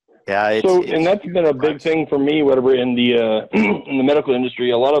 Yeah. And that's been a big thing for me, whatever, in the in the medical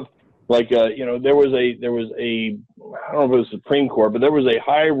industry. A lot of there was a I don't know if it was Supreme Court, but there was a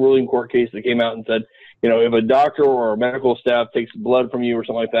high ruling court case that came out and said, if a doctor or a medical staff takes blood from you or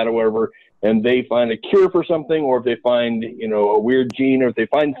something like that or whatever, and they find a cure for something, or if they find, a weird gene, or if they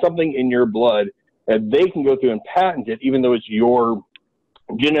find something in your blood, that they can go through and patent it, even though it's your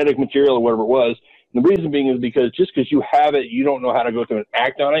genetic material or whatever it was. And the reason being is because just because you have it, you don't know how to go through and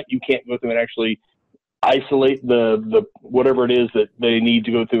act on it. You can't go through and actually isolate the whatever it is that they need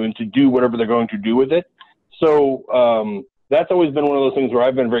to go through and to do whatever they're going to do with it. So that's always been one of those things where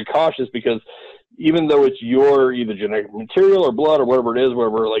I've been very cautious, because even though it's your either genetic material or blood or whatever it is,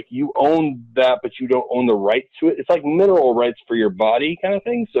 like you own that, but you don't own the rights to it. It's like mineral rights for your body kind of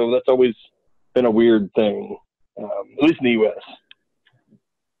thing. So that's always been a weird thing, at least in the U.S.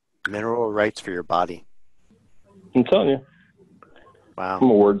 Mineral rights for your body. I'm telling you. Wow. I'm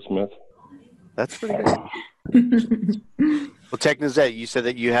a wordsmith. That's pretty good. Well, Technisette, you said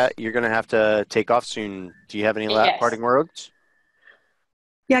that you're going to have to take off soon. Do you have any parting words?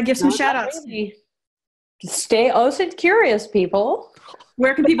 Yeah, give some shout outs. Really. Stay OSINT curious, people.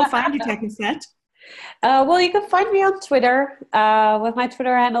 Where can people find you, Technisette? Well, you can find me on Twitter with my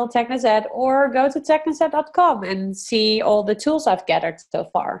Twitter handle Technisette, or go to technisette.com and see all the tools I've gathered so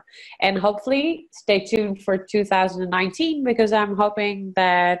far. And hopefully stay tuned for 2019, because I'm hoping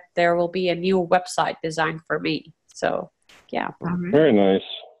that there will be a new website designed for me. So, yeah. Very nice.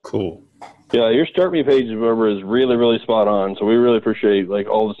 Cool. Yeah, your Start Me page is really, really spot on. So we really appreciate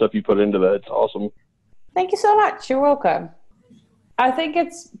all the stuff you put into that. It's awesome. Thank you so much. You're welcome. I think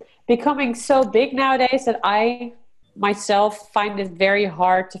it's becoming so big nowadays that I myself find it very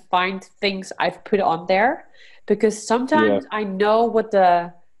hard to find things I've put on there, because sometimes I know what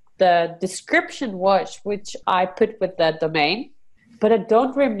the description was, which I put with the domain, but I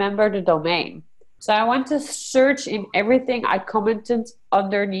don't remember the domain. So I want to search in everything I commented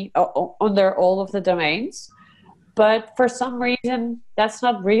under all of the domains, but for some reason that's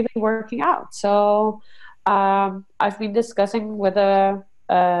not really working out. So I've been discussing with a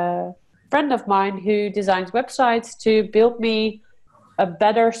friend of mine who designs websites to build me a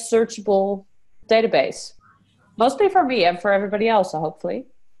better searchable database, mostly for me and for everybody else, hopefully.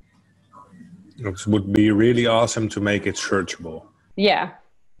 It would be really awesome to make it searchable. Yeah.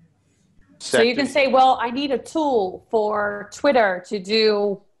 So you can say, well, I need a tool for Twitter to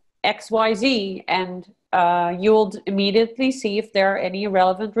do XYZ, and you'll immediately see if there are any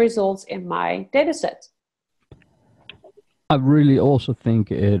relevant results in my dataset. I really also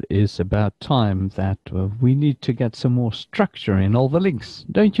think it is about time that we need to get some more structure in all the links.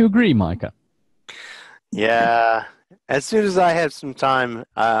 Don't you agree, Micah? Yeah. As soon as I have some time,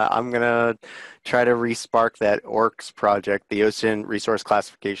 I'm going to try to re-spark that ORCS project, the OSINT resource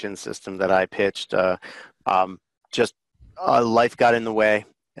classification system that I pitched. Life got in the way,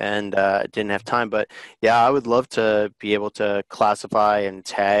 and didn't have time. But yeah, I would love to be able to classify and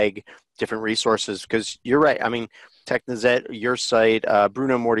tag different resources, because you're right. I mean, Technisette, your site,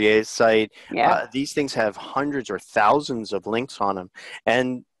 Bruno Mortier's site, these things have hundreds or thousands of links on them.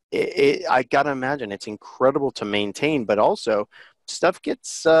 And I got to imagine it's incredible to maintain, but also stuff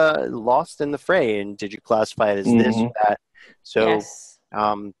gets lost in the fray. And did you classify it as this or that? So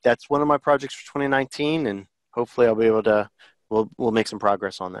that's one of my projects for 2019, and hopefully I'll be able to, we'll make some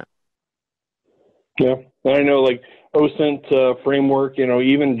progress on that. Yeah, I know, OSINT framework,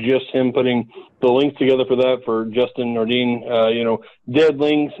 even just him putting the links together for that, for Justin Nordine, dead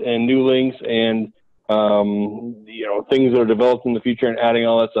links and new links and, things that are developed in the future and adding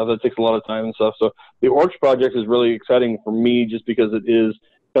all that stuff, that takes a lot of time and stuff. So the ORCS project is really exciting for me, just because it is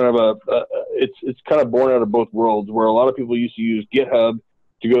kind of it's kind of born out of both worlds, where a lot of people used to use GitHub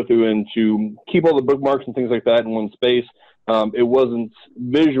to go through and to keep all the bookmarks and things like that in one space. It wasn't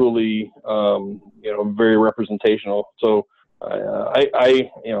visually, very representational. So I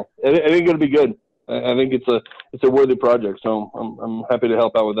think it'll be good. I think it's a worthy project. So I'm happy to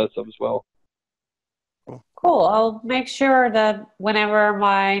help out with that stuff as well. Cool. I'll make sure that whenever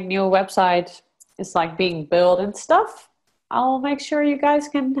my new website is like being built and stuff, I'll make sure you guys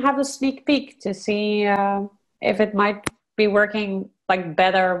can have a sneak peek to see if it might be working like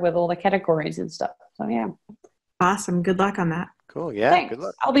better with all the categories and stuff. So yeah. Awesome. Good luck on that. Cool. Yeah. Thanks. Good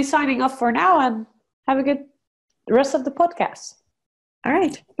luck. I'll be signing off for now, and have a good rest of the podcast. All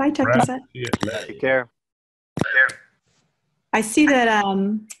right. Bye, Technisette. Take care. I see that,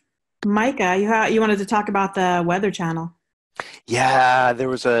 Micah, you wanted to talk about the Weather Channel. Yeah, there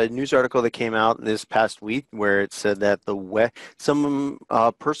was a news article that came out this past week where it said that some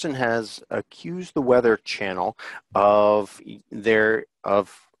person has accused the Weather Channel of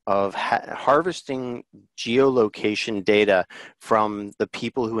harvesting geolocation data from the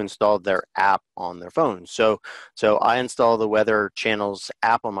people who installed their app on their phone. So I installed the Weather Channel's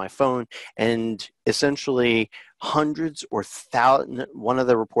app on my phone, and essentially hundreds or thousands, one of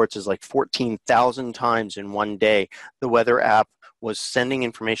the reports is like 14,000 times in one day, the weather app was sending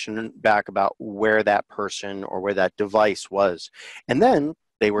information back about where that person or where that device was. And then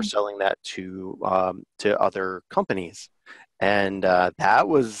they were selling that to other companies. And that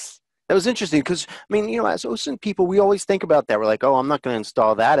was interesting because, I mean, as OSINT people, we always think about that. We're like, oh, I'm not going to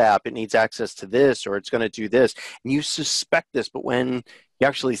install that app. It needs access to this, or it's going to do this. And you suspect this, but when you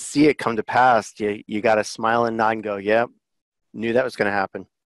actually see it come to pass, you got to smile and nod and go, yep, knew that was going to happen.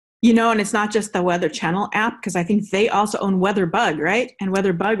 And it's not just the Weather Channel app, because I think they also own WeatherBug, right? And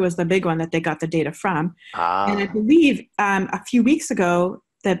WeatherBug was the big one that they got the data from. And I believe a few weeks ago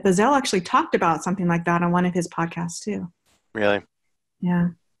that Bazell actually talked about something like that on one of his podcasts too. Really? Yeah.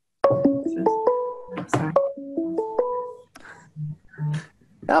 Sorry.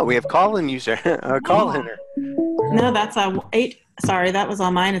 Oh, we have call-in user, call-inner. No, that's that was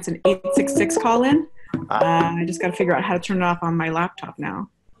on mine. It's an 866 call-in. I just got to figure out how to turn it off on my laptop now.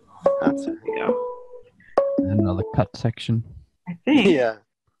 There we go. Another cut section. I think. Yeah.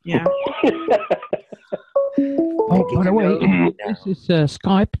 Yeah. Oh, by the way, this is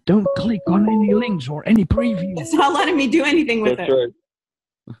Skype. Don't click on any links or any previews. It's not letting me do anything with That's it. right.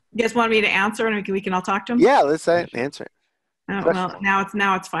 You guys want me to answer, and we can all talk to him? Yeah, let's answer it. Oh, well,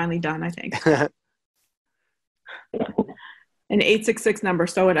 now it's finally done, I think. An 866 number.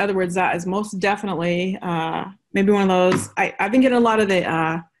 So in other words, that is most definitely maybe one of those. I've been getting a lot of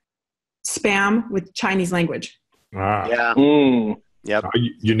the spam with Chinese language. Yeah. Yep.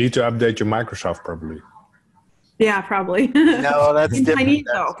 You need to update your Microsoft probably. Yeah, probably. No, that's in different. Chinese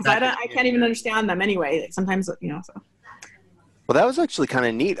though, because I can't even understand them anyway. Sometimes, So. Well, that was actually kind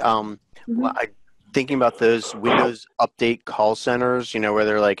of neat. Thinking about those Windows Update call centers, where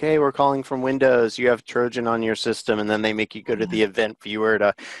they're like, hey, we're calling from Windows, you have Trojan on your system, and then they make you go to the event viewer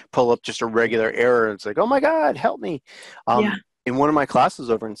to pull up just a regular error. It's like, oh my God, help me. In one of my classes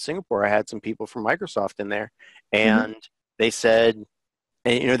over in Singapore, I had some people from Microsoft in there, and they said,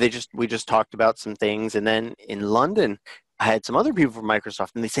 we just talked about some things. And then in London, I had some other people from Microsoft,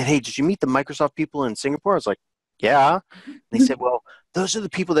 and they said, hey, did you meet the Microsoft people in Singapore? I was like, yeah. And they said, well, those are the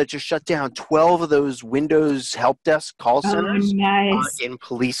people that just shut down 12 of those Windows help desk call centers in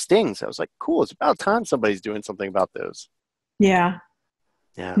police stings. I was like, cool. It's about time somebody's doing something about those. Yeah.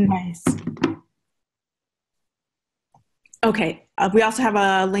 Yeah. Nice. Okay. We also have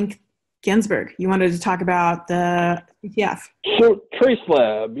a link. Ginsburg, you wanted to talk about the CTF. So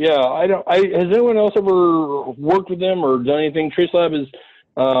TraceLab, yeah. Has anyone else ever worked with them or done anything? TraceLab is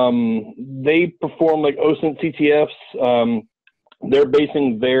they perform like OSINT CTFs. They're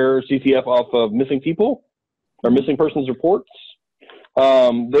basing their CTF off of missing people or missing persons reports.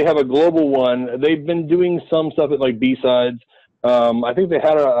 They have a global one. They've been doing some stuff at like B-Sides. I think they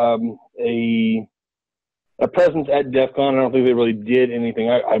had a presence at DEF CON. I don't think they really did anything.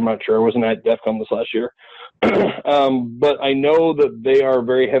 I'm not sure. I wasn't at DEF CON this last year. But I know that they are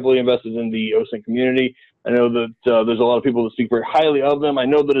very heavily invested in the OSINT community. I know that there's a lot of people that speak very highly of them. I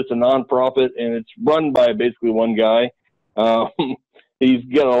know that it's a nonprofit, and it's run by basically one guy. He's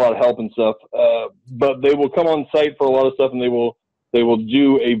got a lot of help and stuff. But they will come on site for a lot of stuff, and they will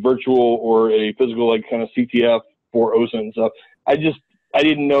do a virtual or a physical like kind of CTF for OSINT and stuff. I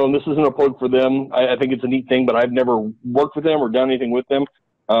didn't know, and this isn't a plug for them. I think it's a neat thing, but I've never worked with them or done anything with them.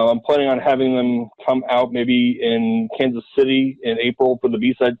 I'm planning on having them come out maybe in Kansas City in April for the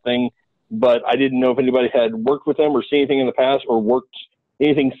B-Side thing, but I didn't know if anybody had worked with them or seen anything in the past or worked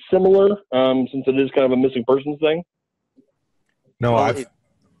anything similar, since it is kind of a missing persons thing? No,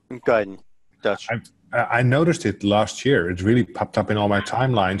 Go ahead, Dutch. I noticed it last year. It really popped up in all my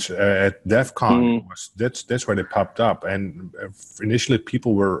timelines at DEF CON. That's where they popped up. And initially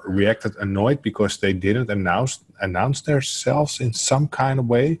people were reacted annoyed because they didn't announce themselves in some kind of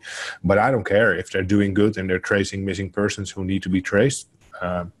way. But I don't care if they're doing good and they're tracing missing persons who need to be traced.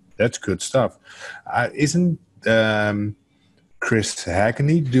 That's good stuff. Isn't Chris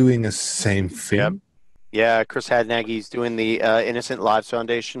Hackney doing the same thing? Yep. Yeah, Chris Hadnagy's doing the Innocent Lives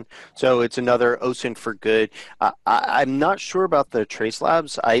Foundation. So it's another OSINT for good. I'm not sure about the Trace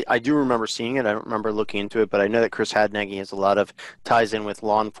Labs. I do remember seeing it. I don't remember looking into it, but I know that Chris Hadnagy has a lot of ties in with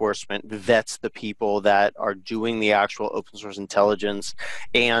law enforcement, vets the people that are doing the actual open source intelligence.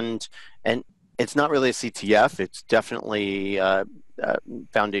 And it's not really a CTF. It's definitely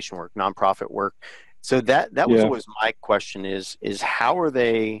foundation work, nonprofit work. So that was always my question is how are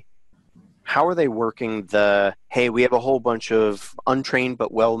they working hey, we have a whole bunch of untrained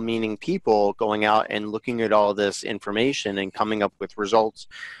but well-meaning people going out and looking at all this information and coming up with results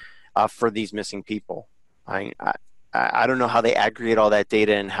for these missing people. I don't know how they aggregate all that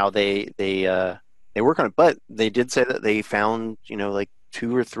data and how they work on it, but they did say that they found, like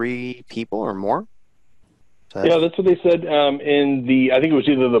 2 or 3 people or more. So that's what they said I think it was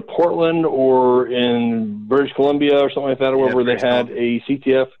either the Portland or in British Columbia or something like that, or wherever they had a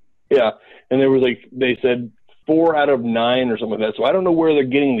CTF. Yeah. And there was they said 4 out of 9 or something like that. So I don't know where they're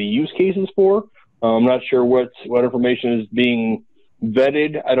getting the use cases for. I'm not sure what information is being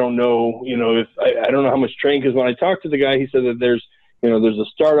vetted. I don't know, if I don't know how much training, because when I talked to the guy, he said that there's a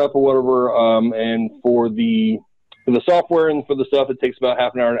startup or whatever. And for the software and for the stuff, it takes about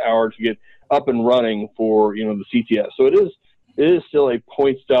half an hour to get up and running for, the CTF. So it is still a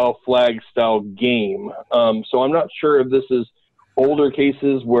point style, flag style game. So I'm not sure if this is older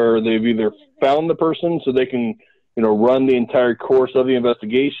cases where they've either found the person so they can, run the entire course of the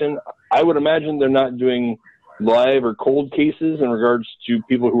investigation. I would imagine they're not doing live or cold cases in regards to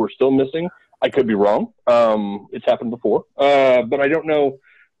people who are still missing. I could be wrong. It's happened before. But I don't know,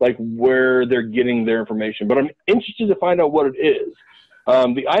 where they're getting their information. But I'm interested to find out what it is.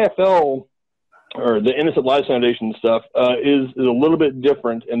 The IFL, or the Innocent Lives Foundation stuff, is a little bit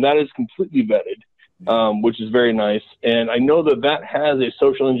different, and that is completely vetted. Which is very nice. And I know that has a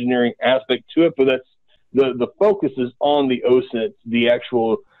social engineering aspect to it, but that's the focus is on the OSINT, the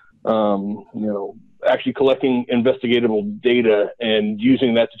actual, actually collecting investigatable data and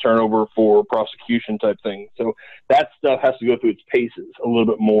using that to turn over for prosecution type things. So that stuff has to go through its paces a little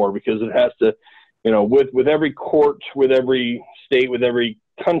bit more, because it has to, with every court, with every state, with every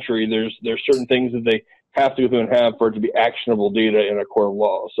country, there's certain things that they have to go through and have for it to be actionable data in a court of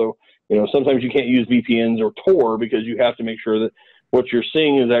law. So, sometimes you can't use VPNs or Tor, because you have to make sure that what you're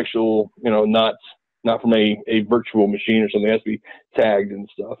seeing is actual, not from a virtual machine or something. It has to be tagged and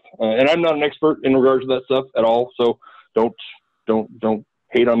stuff. And I'm not an expert in regards to that stuff at all, so don't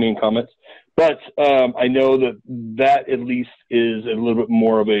hate on me in comments. But I know that at least is a little bit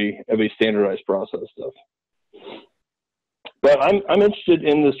more of a standardized process stuff. But I'm interested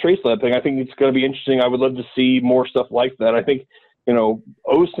in this Trace Lab thing. I think it's going to be interesting. I would love to see more stuff like that. I think,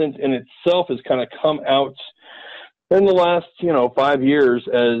 OSINT in itself has kind of come out in the last, 5 years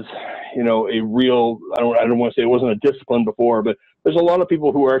as, a real, I don't want to say it wasn't a discipline before, but there's a lot of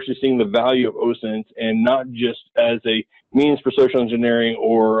people who are actually seeing the value of OSINT, and not just as a means for social engineering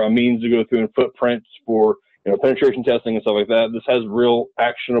or a means to go through and footprints for, penetration testing and stuff like that. This has real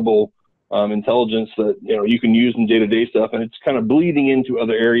actionable intelligence that, you can use in day-to-day stuff, and it's kind of bleeding into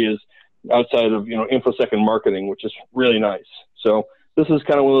other areas outside of, InfoSec and marketing, which is really nice. So this is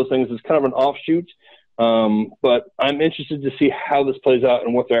kind of one of those things that's kind of an offshoot, but I'm interested to see how this plays out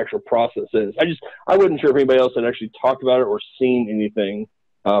and what their actual process is. I wasn't sure if anybody else had actually talked about it or seen anything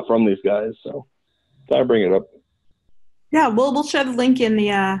from these guys, so I bring it up. Yeah, we'll share the link in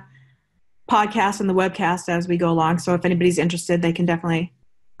the podcast and the webcast as we go along, so if anybody's interested, they can definitely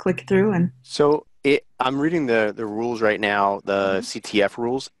click through. And so I'm reading the rules right now, the CTF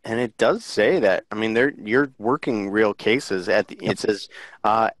rules, and it does say that, you're working real cases. It says,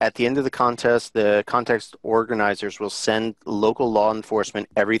 at the end of the contest organizers will send local law enforcement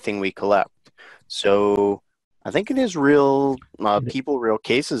everything we collect. So I think it is real people, real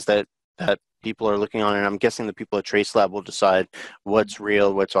cases that people are looking on, and I'm guessing the people at Trace Lab will decide what's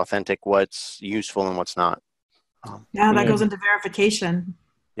real, what's authentic, what's useful, and what's not. That goes into verification.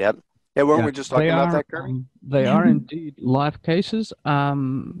 Yep. Yeah, weren't we just talking about that, Kirby? They are indeed live cases,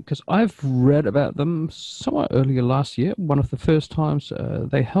 because I've read about them somewhat earlier last year, one of the first times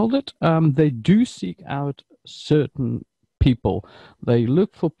they held it. They do seek out certain people. They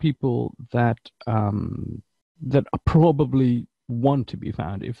look for people that that are probably want to be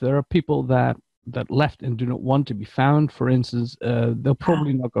found. If there are people that left and do not want to be found, for instance, they'll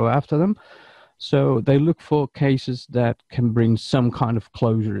probably not go after them. So they look for cases that can bring some kind of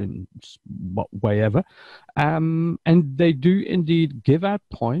closure in what way ever. And they do indeed give out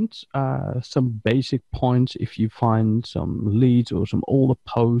points, some basic points if you find some leads or some older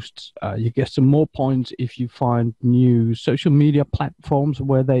posts. You get some more points if you find new social media platforms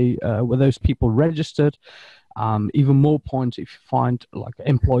where those people registered. Even more points if you find like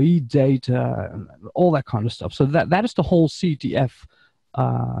employee data and all that kind of stuff. So that is the whole CTF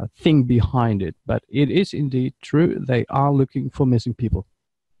thing behind it. But it is indeed true. They are looking for missing people.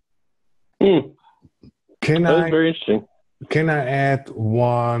 That's very interesting. Can I add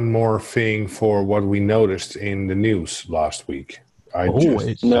one more thing for what we noticed in the news last week?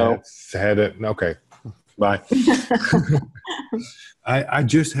 Okay, bye. I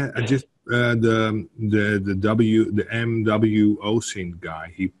just the MW OSINT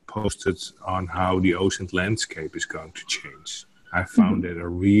guy, he posted on how the OSINT landscape is going to change. I found it a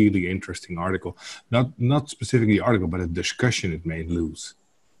really interesting article. Not specifically the article, but a discussion it made loose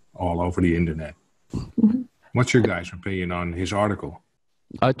all over the internet. What's your guys' opinion on his article?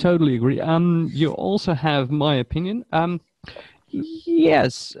 I totally agree. You also have my opinion.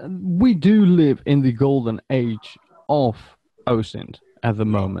 Yes, we do live in the golden age of OSINT at the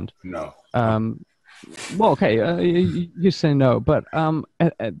moment. No. Well, okay, you say no, but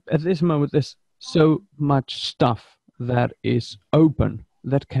at this moment, there's so much stuff that is open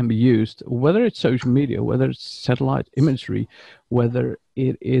that can be used, whether it's social media, whether it's satellite imagery, whether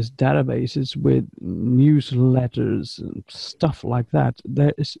it is databases with newsletters and stuff like that.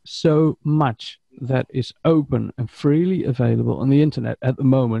 There is so much that is open and freely available on the internet at the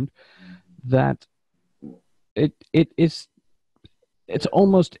moment that it's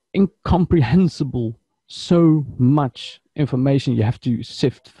almost incomprehensible. So much information you have to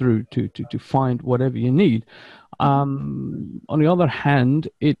sift through to find whatever you need. On the other hand,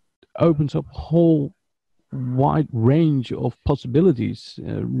 it opens up a whole wide range of possibilities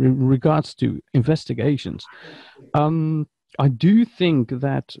in regards to investigations. I do think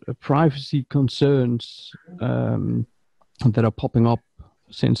that privacy concerns that are popping up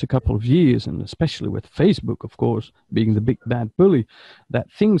since a couple of years, and especially with Facebook, of course, being the big bad bully, that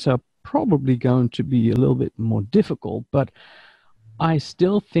things are probably going to be a little bit more difficult. But I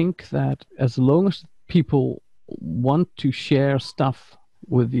still think that as long as people want to share stuff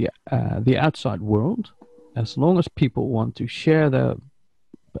with the outside world, as long as people want to share their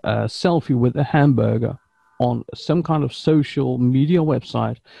selfie with a hamburger on some kind of social media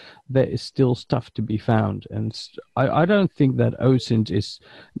website, there is still stuff to be found. And I don't think that OSINT is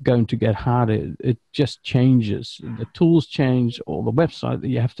going to get harder. It just changes. The tools change, or the website that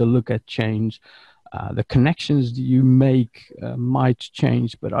you have to look at change. The connections that you make might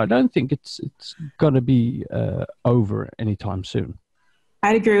change, but I don't think it's going to be over anytime soon.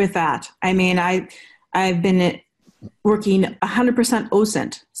 I'd agree with that. I mean, I've been working 100%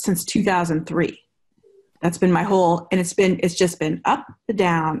 OSINT since 2003. That's been my whole, and it's just been up,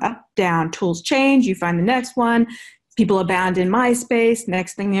 down. Tools change. You find the next one. People abandon MySpace.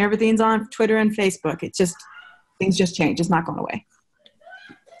 Next thing, everything's on Twitter and Facebook. It's just, things just change. It's not going away.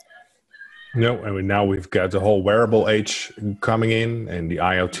 No, I mean, now we've got the whole wearable age coming in and the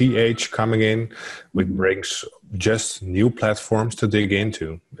IoT age coming in, which brings just new platforms to dig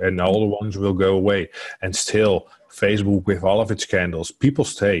into, and all the ones will go away. And still, Facebook, with all of its scandals, people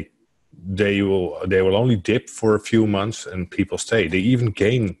stay. They will only dip for a few months, and people stay. They even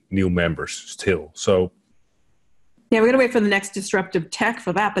gain new members still. So, yeah, we're gonna wait for the next disruptive tech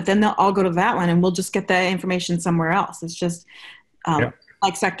for that, but then they'll all go to that one, and we'll just get that information somewhere else. It's just.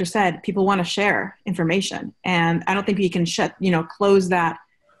 Like Sector said, people want to share information, and I don't think you can close that,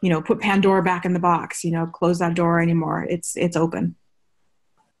 put Pandora back in the box, close that door anymore. It's open.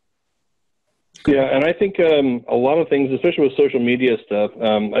 Yeah, and I think a lot of things, especially with social media stuff,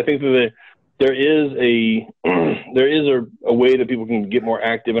 I think that there is a way that people can get more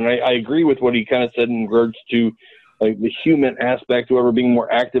active, and I agree with what he kind of said in regards to like the human aspect, whoever being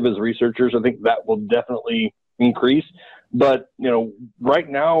more active as researchers. I think that will definitely increase. But, right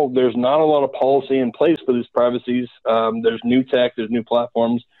now there's not a lot of policy in place for these privacies. There's new tech, there's new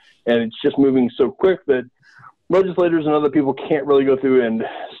platforms, and it's just moving so quick that legislators and other people can't really go through and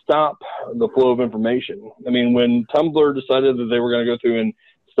stop the flow of information. I mean, when Tumblr decided that they were going to go through and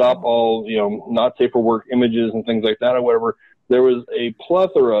stop all, not safe for work images and things like that or whatever, there was a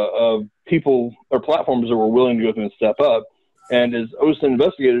plethora of people or platforms that were willing to go through and step up. And as OSINT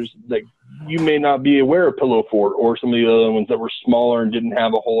investigators, like, you may not be aware of Pillow Fort or some of the other ones that were smaller and didn't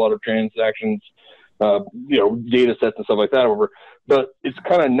have a whole lot of transactions, data sets and stuff like that over. But it's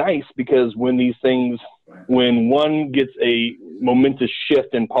kind of nice because when these things, when one gets a momentous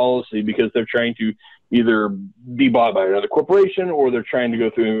shift in policy because they're trying to either be bought by another corporation or they're trying to go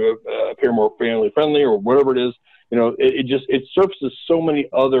through appear more family friendly or whatever it is, it surfaces so many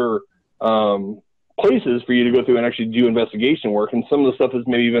other places for you to go through and actually do investigation work. And some of the stuff is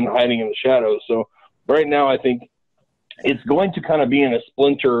maybe even hiding in the shadows. So right now, I think it's going to kind of be in a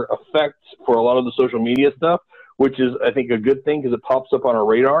splinter effect for a lot of the social media stuff, which is, I think, a good thing because it pops up on our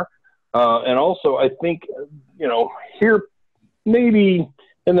radar. And also, I think, here, maybe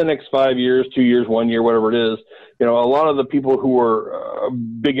in the next 5 years, 2 years, 1 year, whatever it is, a lot of the people who are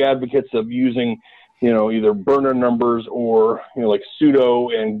big advocates of using, either burner numbers or, like pseudo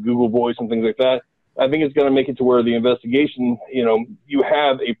and Google Voice and things like that, I think it's going to make it to where the investigation, you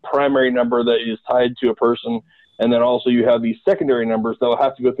have a primary number that is tied to a person, and then also you have these secondary numbers that will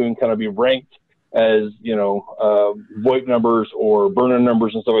have to go through and kind of be ranked as, VoIP numbers or burner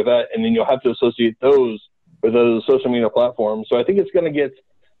numbers and stuff like that, and then you'll have to associate those with those social media platforms. So I think it's going to get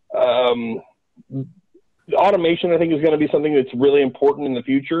automation. I think is going to be something that's really important in the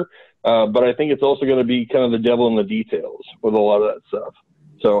future, but I think it's also going to be kind of the devil in the details with a lot of that stuff.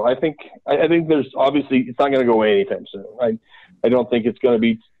 So I think there's obviously it's not going to go away anytime soon. I don't think it's going to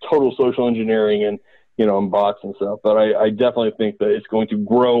be total social engineering and and bots and stuff. But I definitely think that it's going to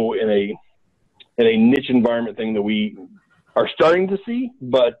grow in a niche environment thing that we are starting to see,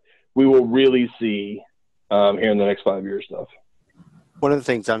 but we will really see here in the next 5 years stuff. One of the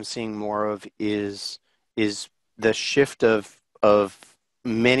things I'm seeing more of is the shift of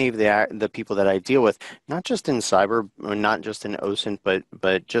many of the people that I deal with, not just in cyber, or not just in OSINT,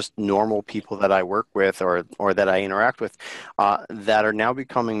 but just normal people that I work with or that I interact with, that are now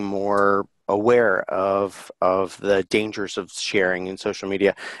becoming more aware of the dangers of sharing in social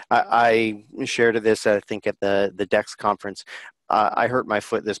media. I shared this, I think, at the DEX conference. I hurt my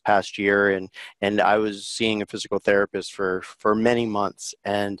foot this past year, and I was seeing a physical therapist for many months,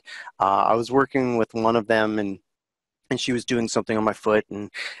 and I was working with one of them, and she was doing something on my foot,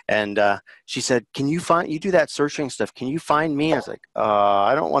 and she said, "Can you do that searching stuff? Can you find me?" I was like,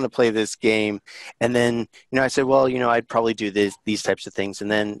 "I don't want to play this game." And then, I said, "Well, I'd probably do these types of things."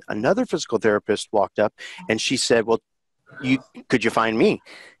 And then another physical therapist walked up, and she said, "Well, could you find me?"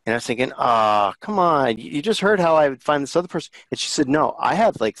 And I was thinking, come on, you just heard how I would find this other person. And she said, "No, I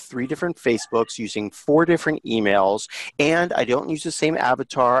have like 3 different Facebooks using 4 different emails, and I don't use the same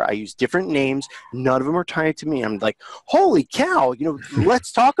avatar. I use different names. None of them are tied to me." I'm like, holy cow,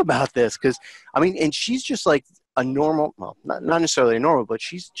 let's talk about this. Because, and she's just like a normal, well, not necessarily a normal, but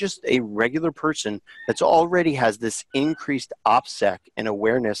she's just a regular person that's already has this increased OPSEC and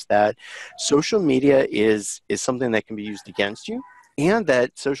awareness that social media is something that can be used against you, and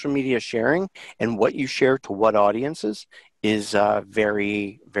that social media sharing and what you share to what audiences is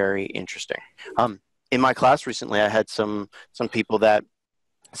very, very interesting. In my class recently, I had some people that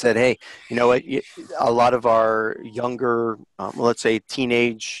said, "Hey, you know what? A lot of our younger, let's say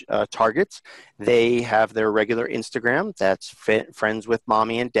teenage targets, they have their regular Instagram that's friends with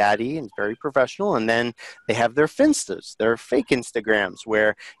mommy and daddy and very professional, and then they have their Finstas, their fake Instagrams,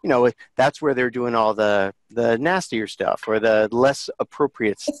 where that's where they're doing all the nastier stuff or the less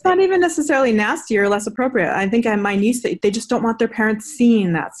appropriate stuff." It's not even necessarily nasty or less appropriate. I think my niece, they just don't want their parents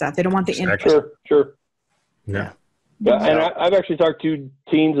seeing that stuff. They don't want the Sure. Yeah. Yeah, and I've actually talked to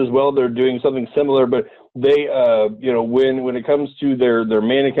teens as well. They're doing something similar, but they, when it comes to their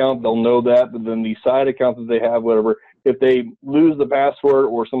main account, they'll know that. But then the side account that they have, whatever, if they lose the password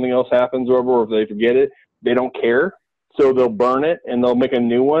or something else happens, or if they forget it, they don't care. So they'll burn it and they'll make a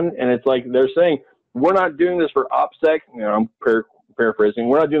new one. And it's like they're saying, "We're not doing this for OPSEC." I'm paraphrasing.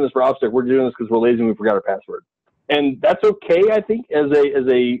 "We're not doing this for OPSEC. We're doing this because we're lazy and we forgot our password." And that's okay, I think, as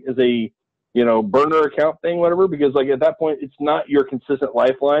a burner account thing, whatever, because like at that point, it's not your consistent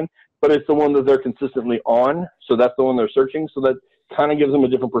lifeline, but it's the one that they're consistently on. So that's the one they're searching. So that kind of gives them a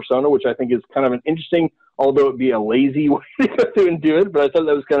different persona, which I think is kind of an interesting, although it be a lazy way to go through and do it. But I thought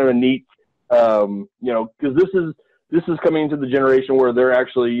that was kind of a neat, because this is coming into the generation where they're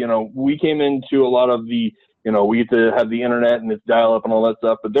actually, we came into a lot of the, we get to have the internet and it's dial up and all that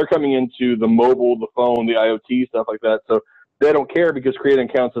stuff, but they're coming into the mobile, the phone, the IoT, stuff like that. So they don't care because creating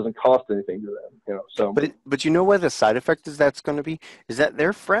accounts doesn't cost anything to them, So, but what the side effect is that's going to be is that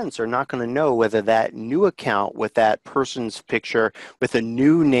their friends are not going to know whether that new account with that person's picture with a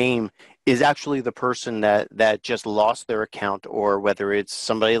new name is actually the person that just lost their account, or whether it's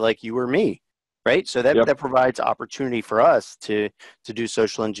somebody like you or me. right? So that, Yep. that provides opportunity for us to do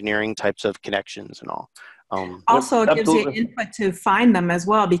social engineering types of connections and all. Also, it gives you absolutely. input to find them as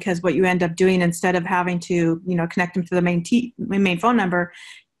well, because what you end up doing, instead of having to, connect them to the main phone number,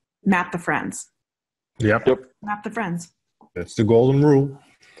 map the friends. Yep. Map the friends. That's the golden rule.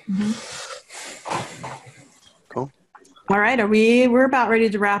 Cool. All right, we're about ready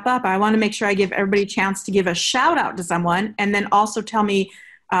to wrap up. I want to make sure I give everybody a chance to give a shout out to someone, and then also tell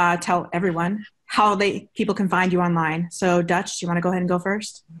everyone how people can find you online. So, Dutch, do you want to go ahead and go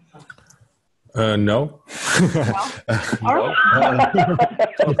first? No.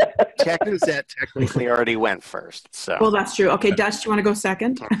 Technisette technically already went first. So. Well, that's true. Okay, Dutch, do you want to go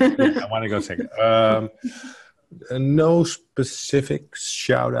second? Yeah, I want to go second. No specific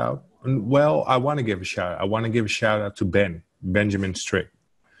shout out. Well, I want to give a shout out. I want to give a shout out to Benjamin Strick,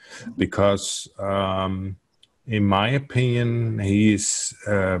 because in my opinion, he is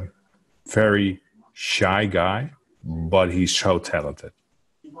a very shy guy, but he's so talented.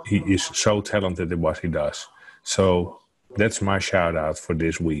 He is so talented in what he does. So that's my shout out for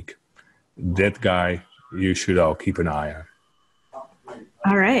this week. That guy, you should all keep an eye on.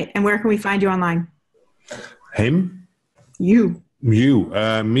 All right. And where can we find you online? Him? You.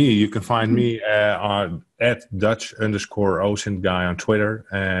 Me. You can find me on at Dutch_OSINT guy on Twitter,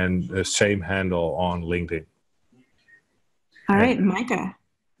 and the same handle on LinkedIn. All right, Micah.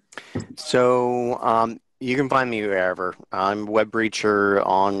 So you can find me wherever. I'm WebBreacher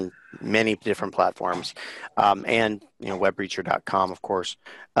on many different platforms, and WebBreacher.com, of course.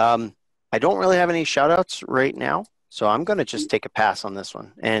 I don't really have any shout outs right now, so I'm going to just take a pass on this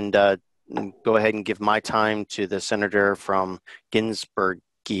one and go ahead and give my time to the senator from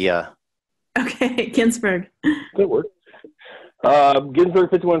Ginsburgia. Okay, Ginsburg. Good work. Ginsburg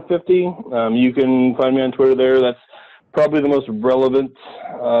 5150. You can find me on Twitter there. That's probably the most relevant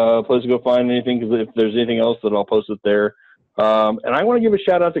place to go find anything, because if there's anything else, then I'll post it there. And I want to give a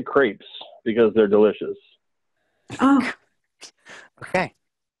shout out to crepes, because they're delicious. Oh. Okay.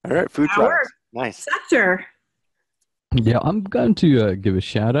 All right. Food products. Nice. Sector. Yeah, I'm going to give a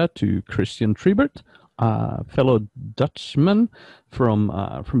shout out to Christian Triebert, fellow Dutchman from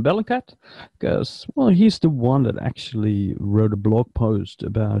Bellingcat, because, well, he's the one that actually wrote a blog post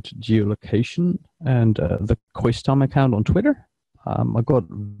about geolocation and the QuizTime account on Twitter. I got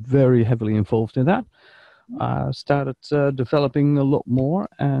very heavily involved in that. Started developing a lot more,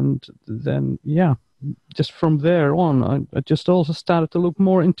 and then, yeah, just from there on, I just also started to look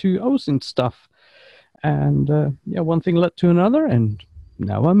more into OSINT stuff. And one thing led to another, and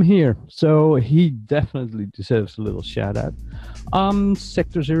now I'm here. So he definitely deserves a little shout out.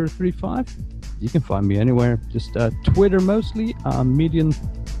 Sector 035. You can find me anywhere. Just Twitter mostly.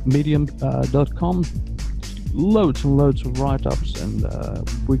 Medium.com. Loads and loads of write-ups and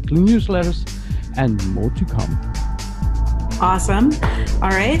weekly newsletters, and more to come. Awesome. All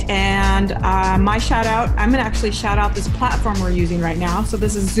right. And my shout out, I'm going to actually shout out this platform we're using right now. So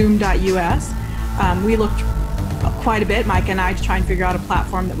this is zoom.us. We looked quite a bit, Mike and I, to try and figure out a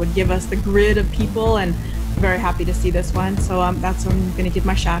platform that would give us the grid of people, and very happy to see this one. So that's what I'm going to give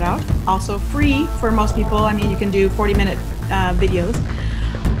my shout out. Also free for most people. I mean, you can do 40-minute videos.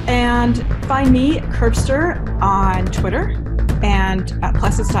 And find me, Kirbstr, on Twitter, and at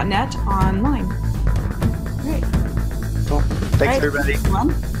Plessas.net online. Great. Cool. Thanks, everybody.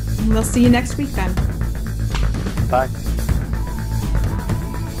 Well, we'll see you next week then. Bye.